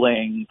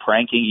 squabbling,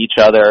 pranking each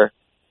other.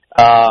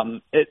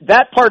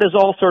 That part is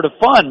all sort of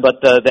fun, but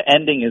the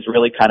ending is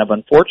really kind of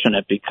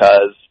unfortunate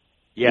because.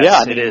 Yes, yeah,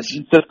 I mean, it is.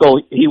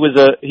 Siskel, he was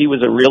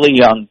a really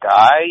young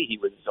guy. He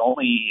was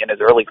only in his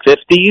early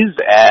 50s,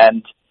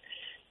 and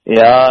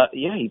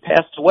he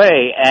passed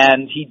away.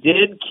 And he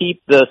did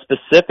keep the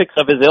specifics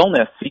of his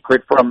illness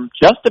secret from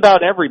just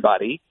about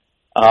everybody,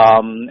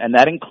 and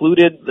that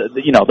included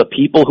the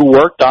people who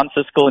worked on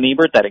Siskel and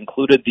Ebert. That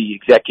included the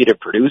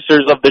executive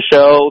producers of the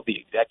show, the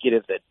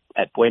executives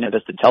at Buena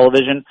Vista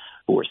Television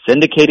who were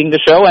syndicating the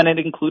show, and it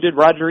included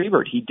Roger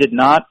Ebert. He did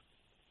not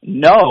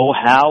know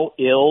how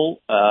ill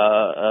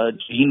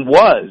Gene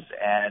was,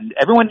 and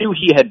everyone knew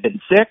he had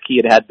been sick. He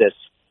had this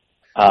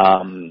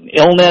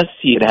illness.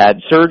 He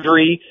had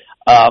surgery,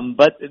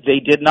 but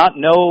they did not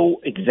know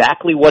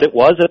exactly what it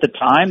was at the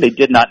time. They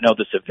did not know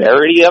the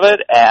severity of it,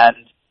 and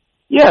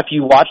if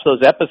you watch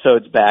those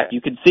episodes back,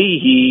 you can see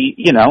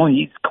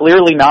he's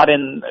clearly not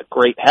in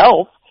great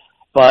health.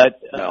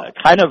 But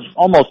kind of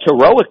almost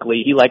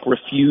heroically, he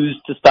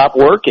refused to stop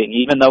working,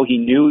 even though he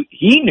knew,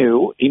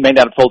 he may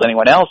not have told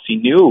anyone else, he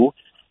knew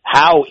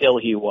how ill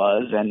he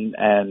was,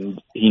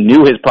 and he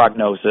knew his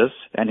prognosis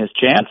and his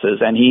chances,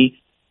 and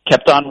he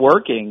kept on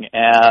working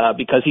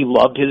because he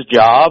loved his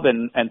job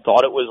and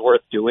thought it was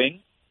worth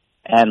doing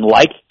and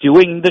liked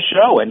doing the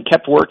show and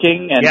kept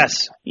working. And,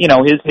 yes.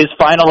 His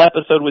final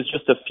episode was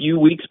just a few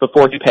weeks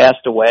before he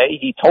passed away.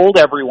 He told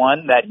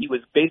everyone that he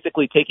was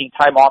basically taking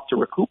time off to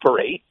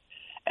recuperate.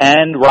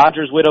 And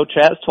Roger's widow,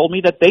 Chaz, told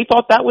me that they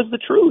thought that was the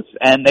truth,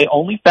 and they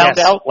only found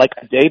out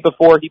a day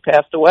before he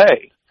passed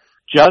away.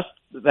 Just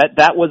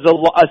that was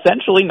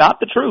essentially not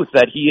the truth,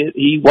 that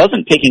he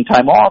wasn't taking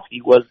time off,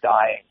 he was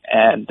dying.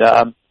 And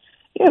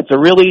it's a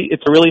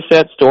really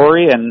sad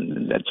story,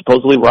 and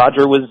supposedly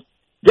Roger was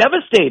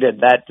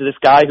devastated that this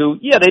guy who,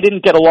 they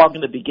didn't get along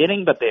in the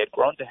beginning, but they had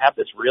grown to have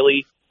this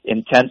really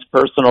intense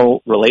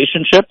personal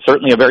relationship,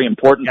 certainly a very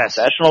important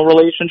professional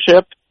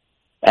relationship.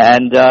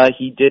 And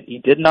he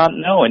did not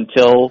know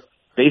until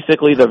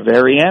basically the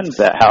very end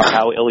that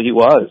how ill he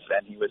was,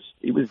 and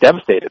he was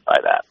devastated by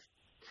that.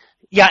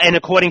 Yeah, and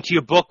according to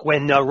your book,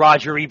 when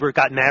Roger Ebert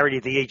got married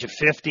at the age of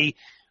 50,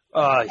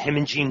 him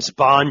and Gene's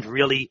bond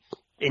really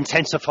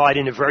intensified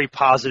in a very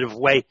positive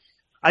way.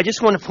 I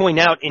just want to point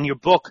out in your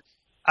book,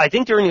 I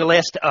think during the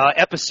last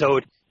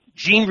episode,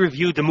 Gene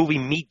reviewed the movie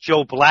Meet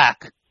Joe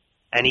Black,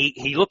 and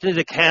he looked into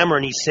the camera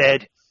and he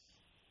said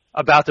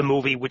about the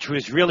movie, which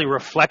was really a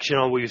reflection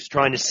on what he was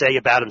trying to say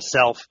about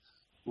himself: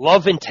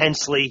 love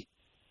intensely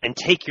and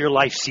take your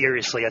life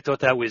seriously. I thought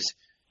that was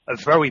a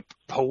very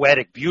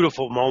poetic,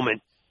 beautiful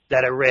moment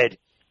that I read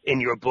in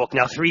your book.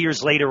 Now, 3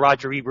 years later,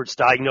 Roger Ebert's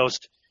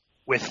diagnosed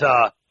with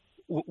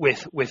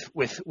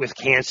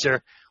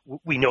cancer.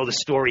 We know the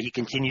story. He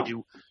continued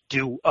to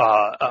do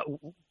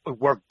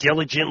work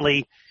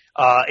diligently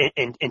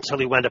until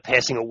he wound up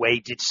passing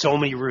away. Did so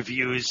many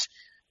reviews.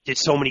 Did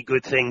so many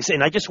good things.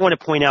 And I just want to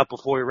point out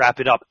before we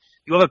wrap it up,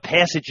 you have a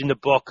passage in the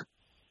book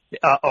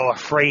or a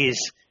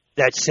phrase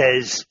that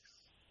says,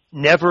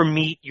 never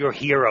meet your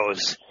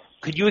heroes.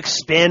 Could you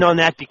expand on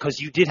that? Because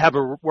you did have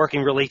a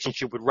working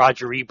relationship with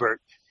Roger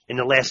Ebert in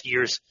the last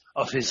years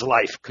of his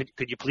life. Could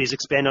you please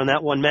expand on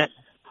that one, Matt?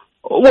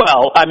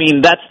 Well, I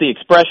mean, that's the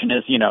expression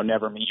is,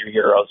 never meet your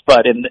heroes.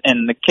 But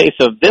in the case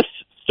of this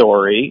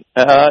story,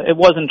 it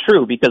wasn't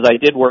true, because I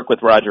did work with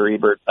Roger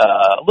Ebert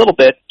a little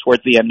bit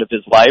towards the end of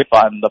his life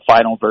on the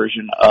final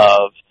version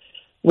of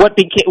what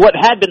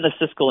had been the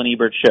Siskel and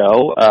Ebert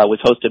show. Was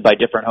hosted by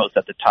different hosts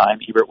at the time.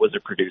 Ebert was a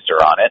producer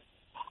on it.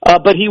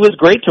 But he was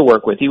great to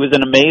work with. He was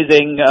an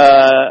amazing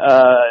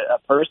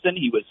person.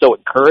 He was so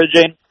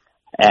encouraging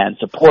and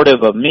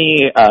supportive of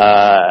me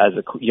as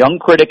a young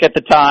critic at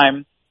the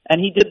time. And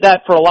he did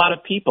that for a lot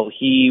of people.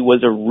 He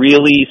was a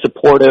really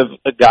supportive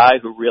guy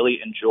who really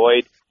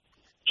enjoyed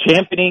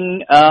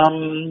championing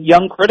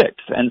young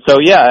critics. And so,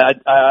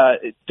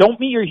 don't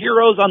meet your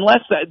heroes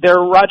unless they're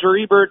Roger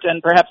Ebert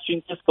and perhaps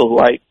Gene Siskel, who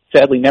I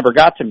sadly never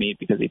got to meet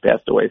because he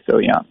passed away so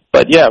young.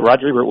 But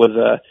Roger Ebert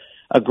was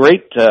a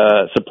great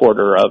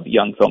supporter of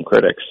young film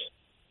critics.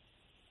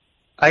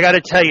 I got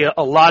to tell you,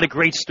 a lot of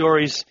great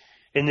stories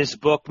in this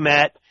book,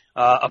 Matt.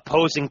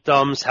 Opposing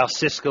Thumbs, How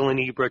Siskel and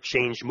Ebert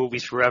Changed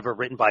Movies Forever,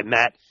 written by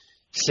Matt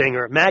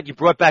Singer. Matt, you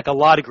brought back a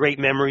lot of great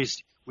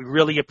memories. We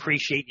really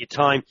appreciate your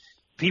time.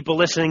 people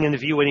listening in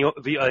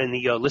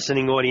the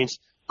listening audience,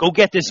 go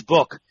get this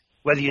book.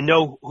 Whether you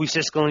know who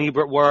Siskel and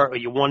Ebert were or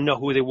you want to know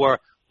who they were,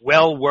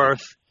 well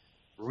worth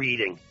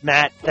reading.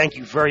 Matt, thank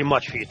you very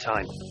much for your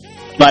time.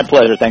 My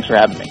pleasure. Thanks for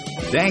having me.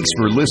 Thanks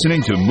for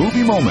listening to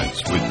Movie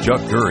Moments with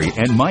Chuck Curry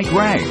and Mike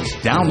Ragz.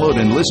 Download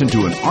and listen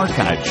to an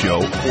archived show,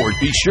 or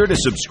be sure to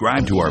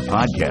subscribe to our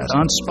podcast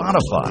on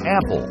Spotify,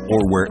 Apple, or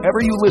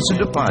wherever you listen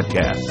to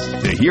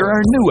podcasts to hear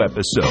our new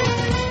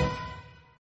episode.